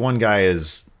E, one guy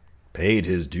has paid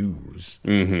his dues.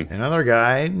 Mm-hmm. Another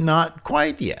guy, not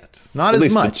quite yet. Not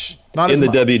as much. Not in as the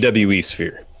much. WWE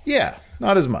sphere. Yeah,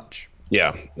 not as much.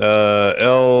 Yeah.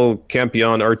 El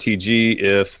Campeon RTG,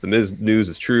 if the Miz news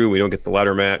is true, we don't get the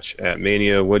ladder match at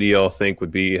Mania, what do y'all think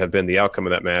would have been the outcome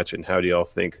of that match, and how do y'all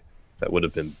think that would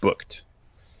have been booked?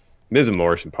 Miz and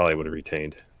Morrison probably would have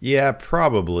retained. Yeah,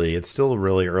 probably. It's still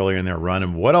really early in their run,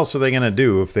 and what else are they going to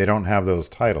do if they don't have those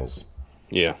titles?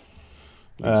 Yeah.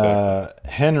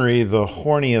 Exactly. Henry, the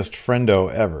horniest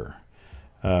friendo ever,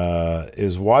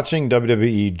 is watching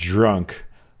WWE drunk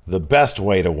the best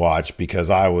way to watch because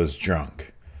I was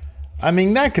drunk. I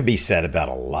mean, that could be said about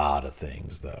a lot of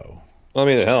things, though. I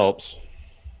mean, it helps.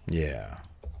 Yeah.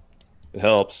 It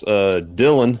helps.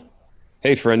 Dylan,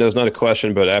 hey, friendo, it's not a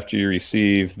question, but after you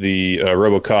receive the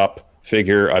RoboCop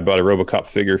figure, I bought a RoboCop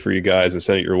figure for you guys and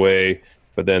sent it your way.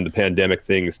 But then the pandemic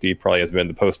thing, Steve probably has been in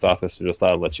the post office, so just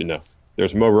thought I'd let you know.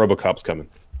 There's more RoboCops coming.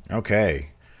 Okay.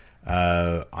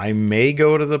 I may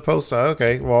go to the post.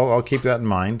 Okay, well, I'll keep that in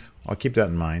mind. Sky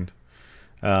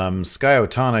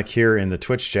Otonic here in the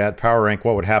Twitch chat. Power rank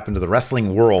what would happen to the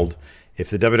wrestling world if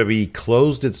the WWE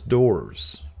closed its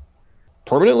doors?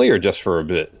 Permanently or just for a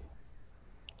bit?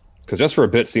 Because just for a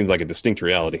bit seems like a distinct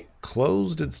reality.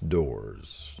 Closed its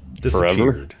doors. Disappeared.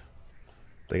 Forever?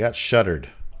 They got shuttered.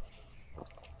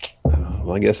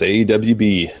 Well, I guess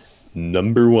AEWB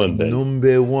number one then.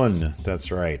 Number one.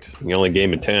 That's right. The only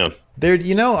game in town. There,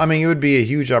 it would be a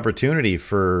huge opportunity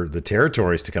for the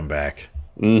territories to come back.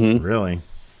 Mm-hmm. Really.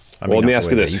 Let me ask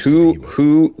you this: who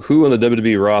on the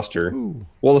WWE roster? Ooh.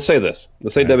 Well, let's say this.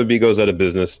 Let's say WWE goes out of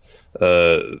business.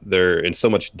 They're in so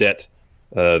much debt.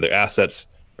 Their assets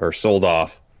are sold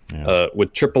off. Yeah.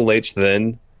 Would Triple H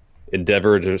then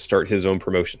endeavor to start his own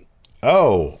promotion?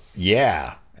 Oh,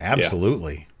 yeah.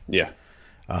 Absolutely. Yeah.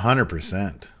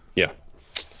 100%. Yeah.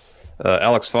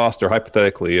 Alex Foster,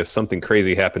 hypothetically, if something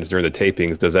crazy happens during the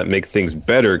tapings, does that make things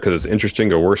better because it's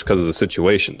interesting or worse because of the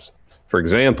situations? For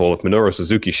example, if Minoru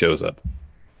Suzuki shows up.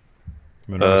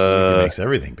 Minoru Suzuki makes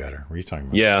everything better. What are you talking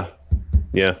about?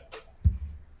 Yeah.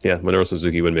 Minoru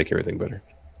Suzuki would make everything better.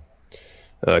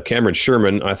 Cameron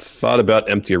Sherman, I thought about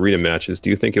empty arena matches. Do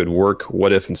you think it would work?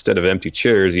 What if instead of empty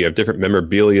chairs, you have different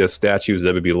memorabilia, statues,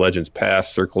 WWE legends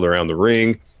past circled around the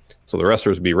ring? So the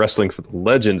wrestlers would be wrestling for the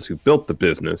legends who built the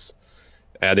business,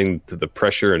 adding to the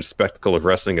pressure and spectacle of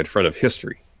wrestling in front of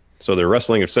history. So they're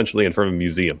wrestling essentially in front of a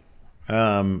museum.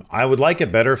 I would like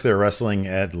it better if they're wrestling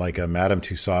at like a Madame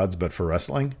Tussauds, but for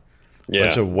wrestling. Yeah.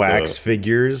 Bunch of wax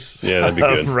figures that'd be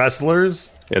good. Of wrestlers.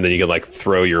 And then you could like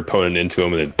throw your opponent into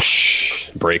them and then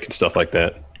break and stuff like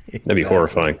that. That'd be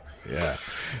horrifying.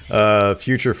 Yeah.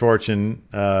 Future Fortune,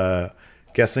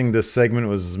 guessing this segment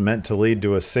was meant to lead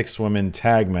to a 6-woman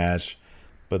tag match,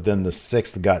 but then the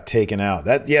 6th got taken out.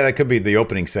 That could be the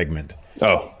opening segment.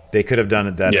 Oh. They could have done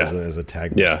it as a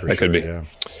tag match. Yeah, for that sure. could be. Yeah.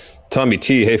 Tommy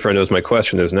T, hey friend, knows my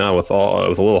question is now with a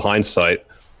little hindsight,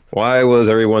 why was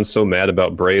everyone so mad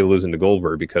about Bray losing to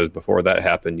Goldberg? Because before that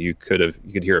happened, you could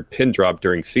hear a pin drop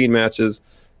during Fiend matches,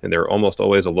 and they're almost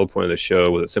always a low point of the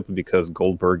show. Was it simply because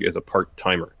Goldberg is a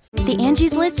part-timer? The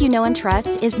Angie's List you know and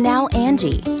trust is now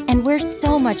Angie, and we're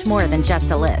so much more than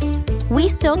just a list. We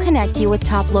still connect you with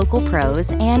top local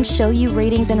pros and show you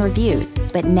ratings and reviews,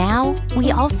 but now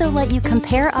we also let you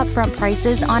compare upfront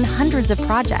prices on hundreds of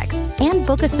projects and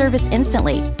book a service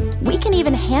instantly. We can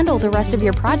even handle the rest of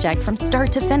your project from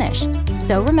start to finish.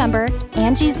 So remember,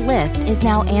 Angie's List is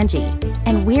now Angie,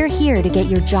 and we're here to get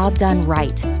your job done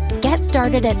right. Get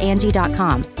started at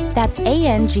Angie.com. That's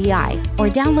ANGI, or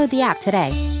download the app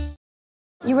today.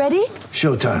 You ready?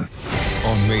 Showtime.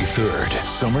 On May 3rd,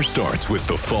 summer starts with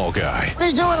The Fall Guy.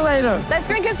 Let's do it later. Let's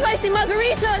drink a spicy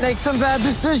margarita. Make some bad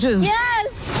decisions.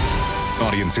 Yes!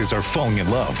 Audiences are falling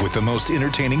in love with the most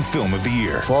entertaining film of the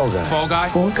year. Fall Guy. Fall Guy?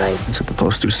 Fall Guy. That's what the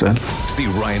poster said. See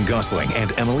Ryan Gosling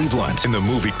and Emily Blunt in the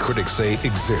movie critics say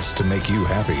exists to make you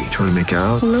happy. Trying to make it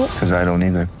out? Nope. Because I don't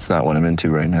either. It's not what I'm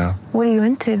into right now. What are you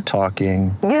into?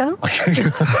 Talking. Yeah.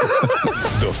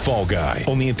 The Fall Guy.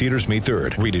 Only in theaters May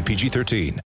 3rd. Rated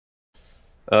PG-13.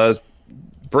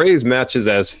 Bray's matches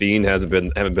as Fiend haven't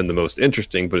been the most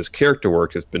interesting, but his character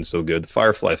work has been so good. The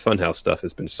Firefly Funhouse stuff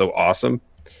has been so awesome.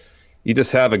 You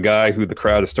just have a guy who the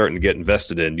crowd is starting to get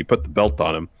invested in. You put the belt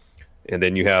on him, and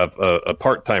then you have a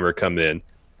part-timer come in,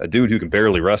 a dude who can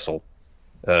barely wrestle,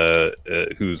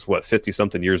 who's,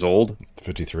 50-something years old?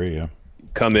 53, yeah.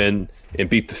 Come in and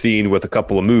beat the Fiend with a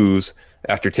couple of moves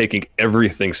after taking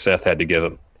everything Seth had to give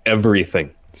him.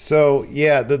 Everything. So,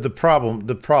 yeah, the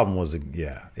problem was,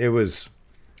 it was...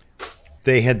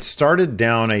 They had started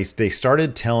they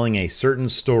started telling a certain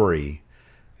story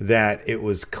that it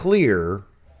was clear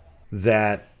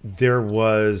that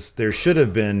there should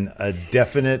have been a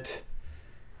definite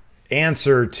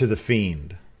answer to the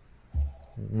Fiend.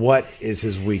 What is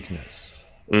his weakness?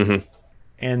 Mm-hmm.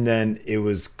 And then it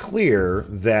was clear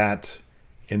that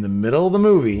in the middle of the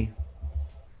movie,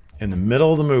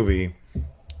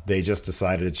 they just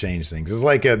decided to change things. It's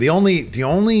like the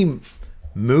only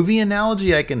movie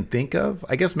analogy I can think of,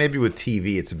 I guess maybe with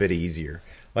TV it's a bit easier.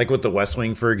 Like with The West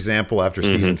Wing, for example, after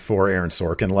season 4, Aaron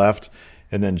Sorkin left,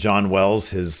 and then John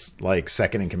Wells, his like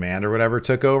second in command or whatever,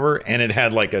 took over, and it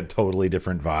had like a totally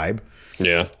different vibe.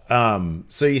 Yeah.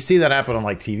 So you see that happen on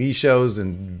like TV shows,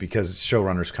 and because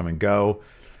showrunners come and go.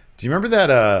 Do you remember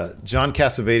that John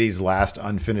Cassavetes' last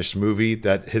unfinished movie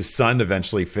that his son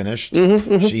eventually finished?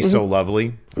 She's So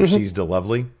Lovely, or She's the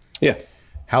Lovely. Yeah.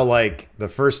 How like the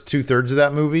first 2/3 of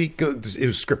that movie, it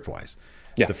was script wise.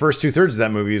 Yeah. The first 2/3 of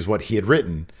that movie is what he had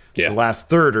written. Yeah. The last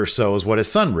third or so is what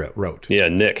his son wrote. Yeah,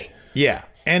 Nick. Yeah.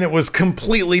 And it was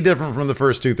completely different from the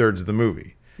first 2/3 of the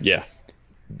movie. Yeah.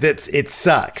 It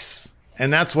sucks.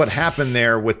 And that's what happened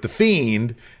there with The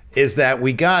Fiend, is that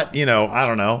we got, I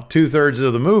don't know, 2/3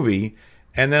 of the movie,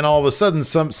 and then all of a sudden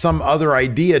some other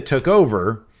idea took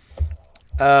over.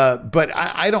 But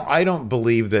I don't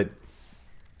believe that.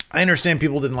 I understand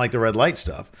people didn't like the red light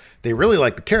stuff. They really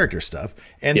liked the character stuff.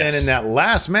 And then in that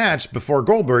last match before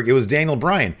Goldberg, it was Daniel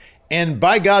Bryan. And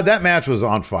by God, that match was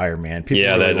on fire, man. People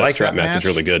really liked that match.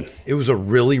 Was really good. It was a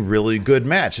really, really good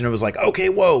match. And it was like, okay,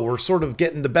 whoa, we're sort of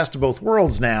getting the best of both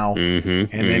worlds now. And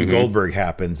then Goldberg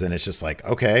happens, and it's just like,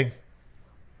 okay,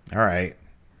 all right.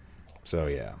 So,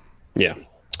 yeah. Yeah.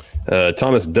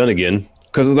 Thomas Dunnigan,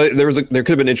 because there could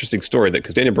have been an interesting story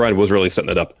because Daniel Bryan was really setting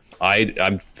it up.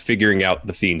 I'm figuring out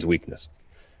the Fiend's weakness.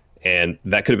 And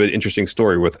that could have been an interesting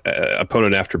story with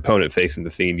opponent after opponent facing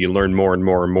the Fiend. You learn more and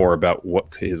more and more about what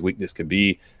his weakness could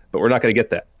be, but we're not going to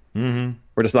get that.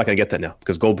 We're just not going to get that now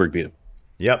because Goldberg beat him.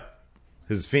 Yep.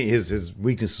 His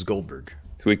weakness was Goldberg.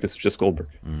 His weakness was just Goldberg.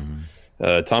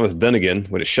 Thomas Dunnigan,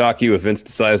 would it shock you if Vince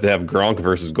decides to have Gronk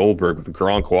versus Goldberg with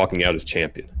Gronk walking out as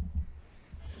champion?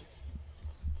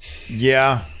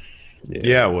 Yeah,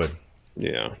 it would.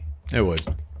 Yeah. It would.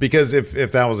 Because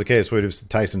if that was the case,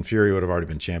 Tyson Fury would have already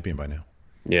been champion by now.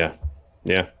 Yeah.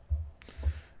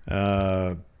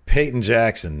 Peyton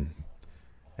Jackson,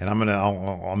 and I'm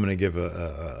gonna give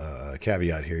a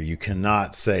caveat here. You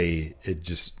cannot say it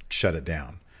just shut it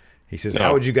down. He says,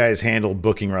 "How would you guys handle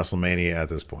booking WrestleMania at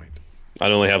this point?"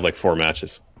 I'd only have like 4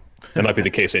 matches. That might be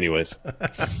the case, anyways.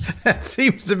 That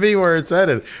seems to be where it's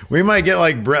headed. We might get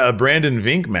like a Brandon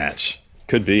Vink match.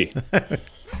 Could be.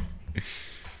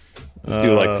 Let's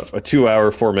do like a 2-hour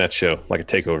 4-match show, like a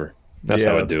takeover. That's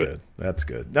how I'd do it. That's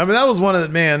good. I mean, that was one of the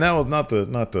that was not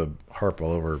the harp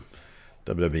all over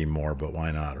WWE more, but why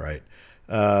not, right?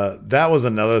 That was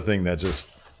another thing that just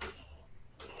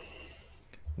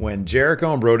when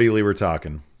Jericho and Brody Lee were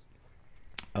talking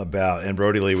about, and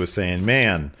Brody Lee was saying,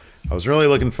 "Man, I was really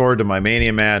looking forward to my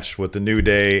Mania match with the New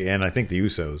Day and I think the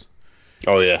Usos."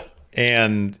 Oh yeah.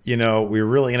 And, we were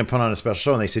really going to put on a special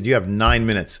show. And they said, you have 9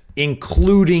 minutes,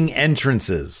 including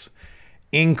entrances.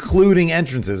 And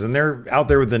they're out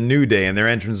there with the New Day, and their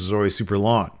entrances are always super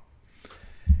long.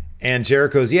 And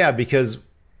Jericho's, because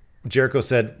Jericho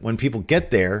said when people get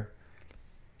there,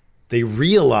 they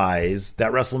realize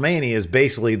that WrestleMania is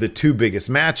basically the 2 biggest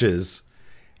matches,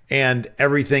 and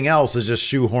everything else is just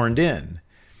shoehorned in.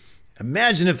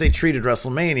 Imagine if they treated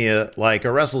WrestleMania like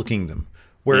a Wrestle Kingdom,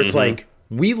 where it's like,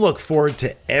 we look forward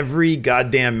to every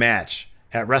goddamn match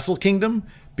at Wrestle Kingdom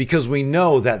because we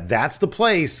know that that's the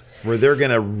place where they're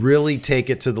going to really take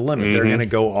it to the limit. They're going to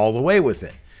go all the way with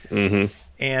it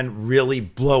and really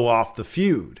blow off the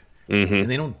feud. And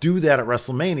they don't do that at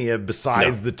WrestleMania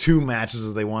besides the 2 matches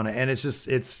that they want to. And it's just,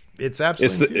 it's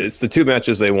absolutely. It's the 2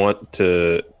 matches they want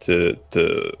to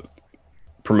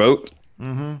promote.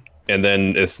 And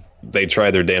then they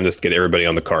try their damnedest to get everybody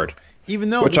on the card.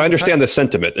 Which I understand the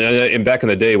sentiment. And back in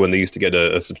the day when they used to get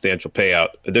a substantial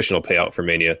additional payout for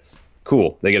Mania,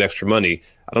 cool, they get extra money.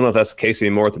 I don't know if that's the case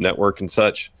anymore with the network and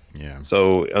such. Yeah.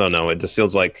 So I don't know. It just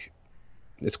feels like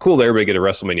it's cool that everybody get a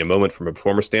WrestleMania moment from a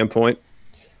performer standpoint,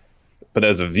 but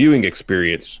as a viewing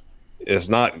experience, it's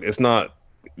not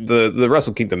the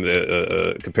Wrestle Kingdom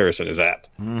comparison is apt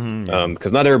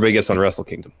because not everybody gets on Wrestle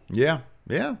Kingdom. Yeah.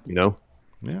 Yeah. I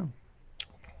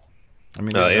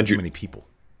mean, there's too many people.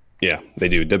 Yeah, they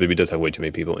do. WWE does have way too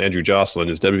many people. Andrew Jocelyn,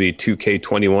 is WWE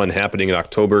 2K21 happening in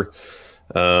October?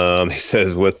 He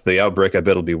says, with the outbreak, I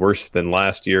bet it'll be worse than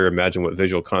last year. Imagine what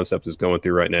visual concept is going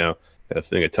through right now. I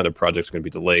think a ton of projects are going to be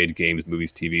delayed. Games,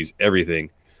 movies, TVs, everything.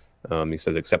 He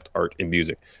says, except art and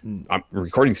music.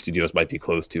 Recording studios might be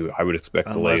closed too. I would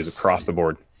expect delays across the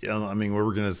board. Yeah, I mean,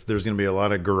 there's going to be a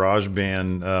lot of garage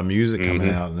band music coming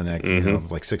out in the next,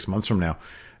 like 6 months from now.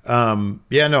 I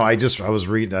was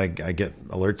reading, I get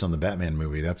alerts on the Batman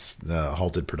movie. That's the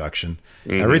halted production.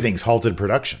 Everything's halted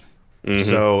production.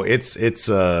 So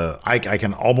I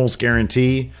can almost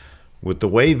guarantee with the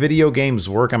way video games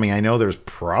work. I mean, I know there's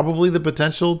probably the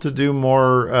potential to do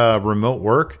more remote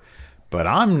work, but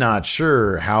I'm not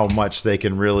sure how much they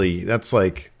can really, that's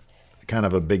like kind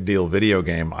of a big deal video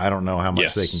game. I don't know how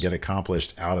much they can get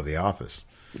accomplished out of the office.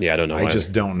 Yeah, I don't know. I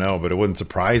just don't know, but it wouldn't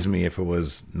surprise me if it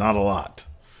was not a lot.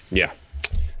 Yeah.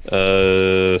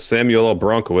 Samuel L.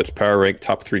 Bronkowicz power ranked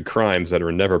top 3 crimes that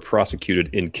were never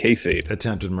prosecuted in kayfabe.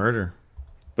 Attempted murder.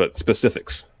 But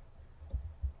specifics.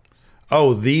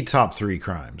 Oh, the top 3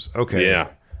 crimes. Okay. Yeah.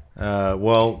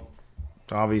 Well,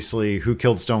 obviously, who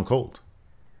killed Stone Cold?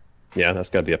 Yeah, that's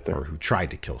got to be up there. Or who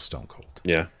tried to kill Stone Cold.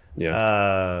 Yeah.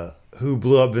 Who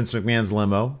blew up Vince McMahon's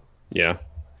limo? Yeah.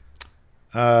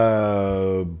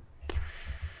 Yeah,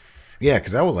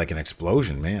 because that was like an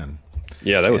explosion, man.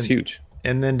 Yeah, that was huge.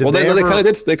 And then they kind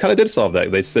of did solve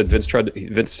that. They said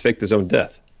Vince faked his own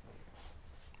death.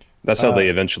 That's how they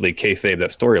eventually kayfabe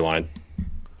that storyline.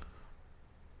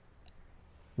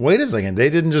 Wait a second,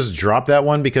 they didn't just drop that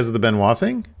one because of the Benoit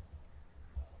thing?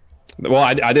 Well,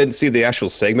 I didn't see the actual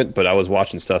segment, but I was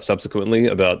watching stuff subsequently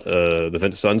about the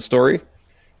Vince Son story,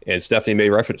 and Stephanie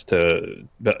made reference to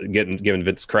giving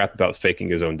Vince crap about faking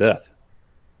his own death.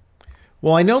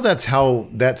 Well, I know that's how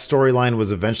that storyline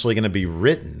was eventually going to be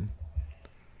written.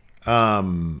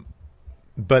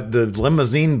 But the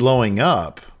limousine blowing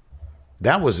up,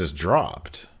 that was just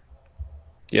dropped.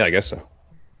 Yeah, I guess so.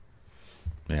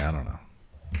 Yeah, I don't know.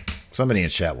 Somebody in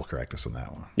chat will correct us on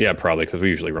that one. Yeah, probably, because we're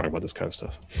usually wrong about this kind of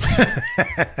stuff.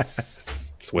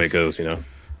 That's the way it goes, you know.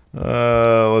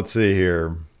 Let's see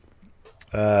here.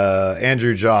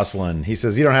 Andrew Jocelyn. He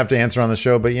says, you don't have to answer on the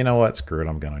show, but you know what? Screw it,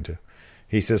 I'm going to.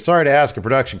 He says, sorry to ask a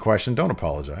production question. Don't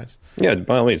apologize. Yeah,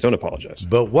 by all means, don't apologize.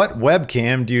 But what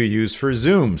webcam do you use for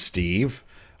Zoom, Steve?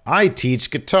 I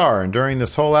teach guitar, and during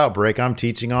this whole outbreak, I'm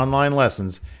teaching online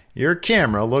lessons. Your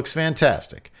camera looks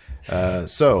fantastic.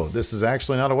 So this is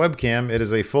actually not a webcam. It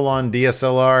is a full-on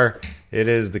DSLR. It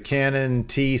is the Canon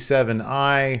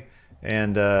T7i,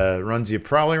 and runs you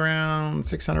probably around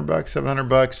 $600,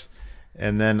 $700.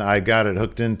 And then I got it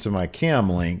hooked into my Cam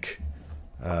Link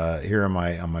here on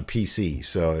my PC.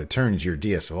 So it turns your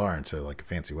DSLR into like a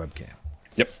fancy webcam.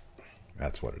 Yep.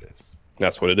 That's what it is.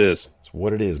 That's what it is. It's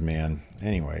what it is, man.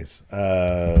 Anyways,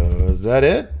 is that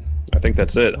it? I think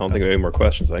that's it. I don't think we have any more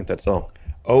questions. I think that's all.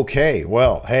 Okay.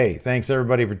 Well, hey, thanks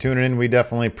everybody for tuning in. We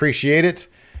definitely appreciate it.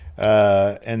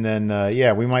 And then,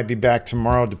 yeah, we might be back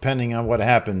tomorrow depending on what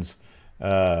happens.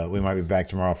 We might be back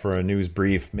tomorrow for a news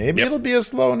brief. Maybe it'll be a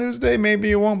slow news day. Maybe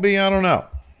it won't be. I don't know.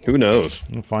 Who knows?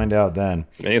 We'll find out then.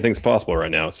 Anything's possible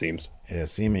right now, it seems. Yeah,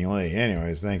 seemingly.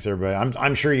 Anyways, thanks everybody.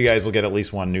 I'm sure you guys will get at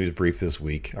least one news brief this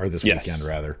week, or this weekend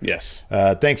rather. Yes.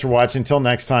 Thanks for watching. Until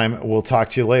next time, we'll talk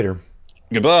to you later.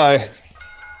 Goodbye.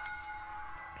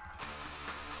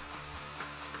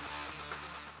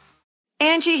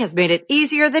 Angie has made it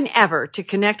easier than ever to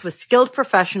connect with skilled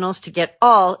professionals to get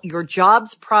all your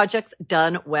jobs projects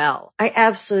done well. I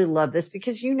absolutely love this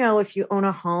because, you know, if you own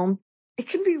a home, it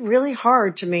can be really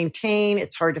hard to maintain.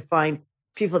 It's hard to find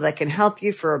people that can help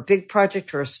you for a big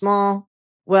project or a small.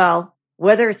 Well,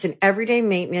 whether it's in everyday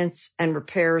maintenance and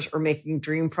repairs or making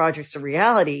dream projects a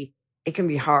reality, it can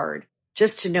be hard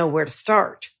just to know where to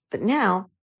start. But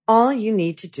now all you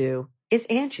need to do is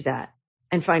Angie that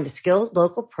and find a skilled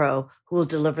local pro who will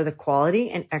deliver the quality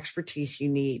and expertise you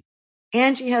need.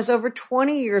 Angie has over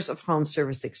 20 years of home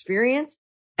service experience,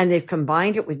 and they've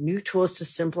combined it with new tools to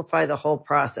simplify the whole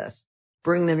process.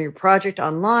 Bring them your project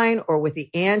online or with the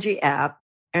Angie app,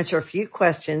 answer a few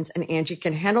questions, and Angie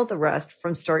can handle the rest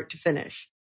from start to finish.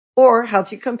 Or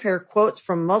help you compare quotes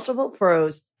from multiple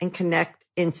pros and connect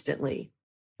instantly,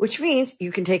 which means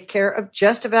you can take care of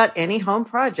just about any home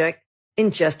project in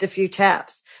just a few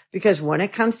taps. Because when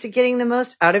it comes to getting the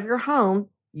most out of your home,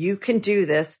 you can do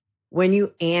this when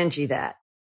you Angie that.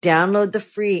 Download the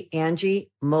free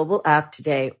Angie mobile app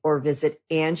today or visit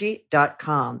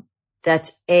Angie.com.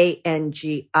 That's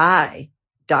ANGI.com.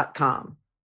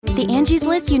 The Angie's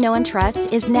List you know and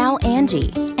trust is now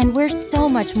Angie, and we're so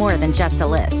much more than just a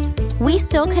list. We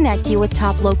still connect you with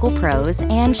top local pros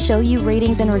and show you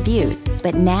ratings and reviews,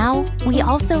 but now we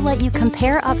also let you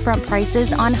compare upfront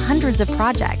prices on hundreds of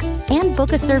projects and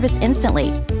book a service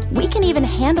instantly. We can even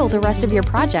handle the rest of your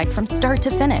project from start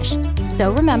to finish.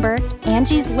 So remember,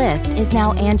 Angie's List is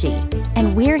now Angie,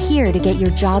 and we're here to get your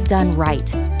job done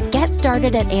right. Get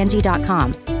started at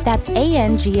Angie.com. That's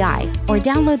ANGI, or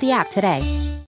download the app today.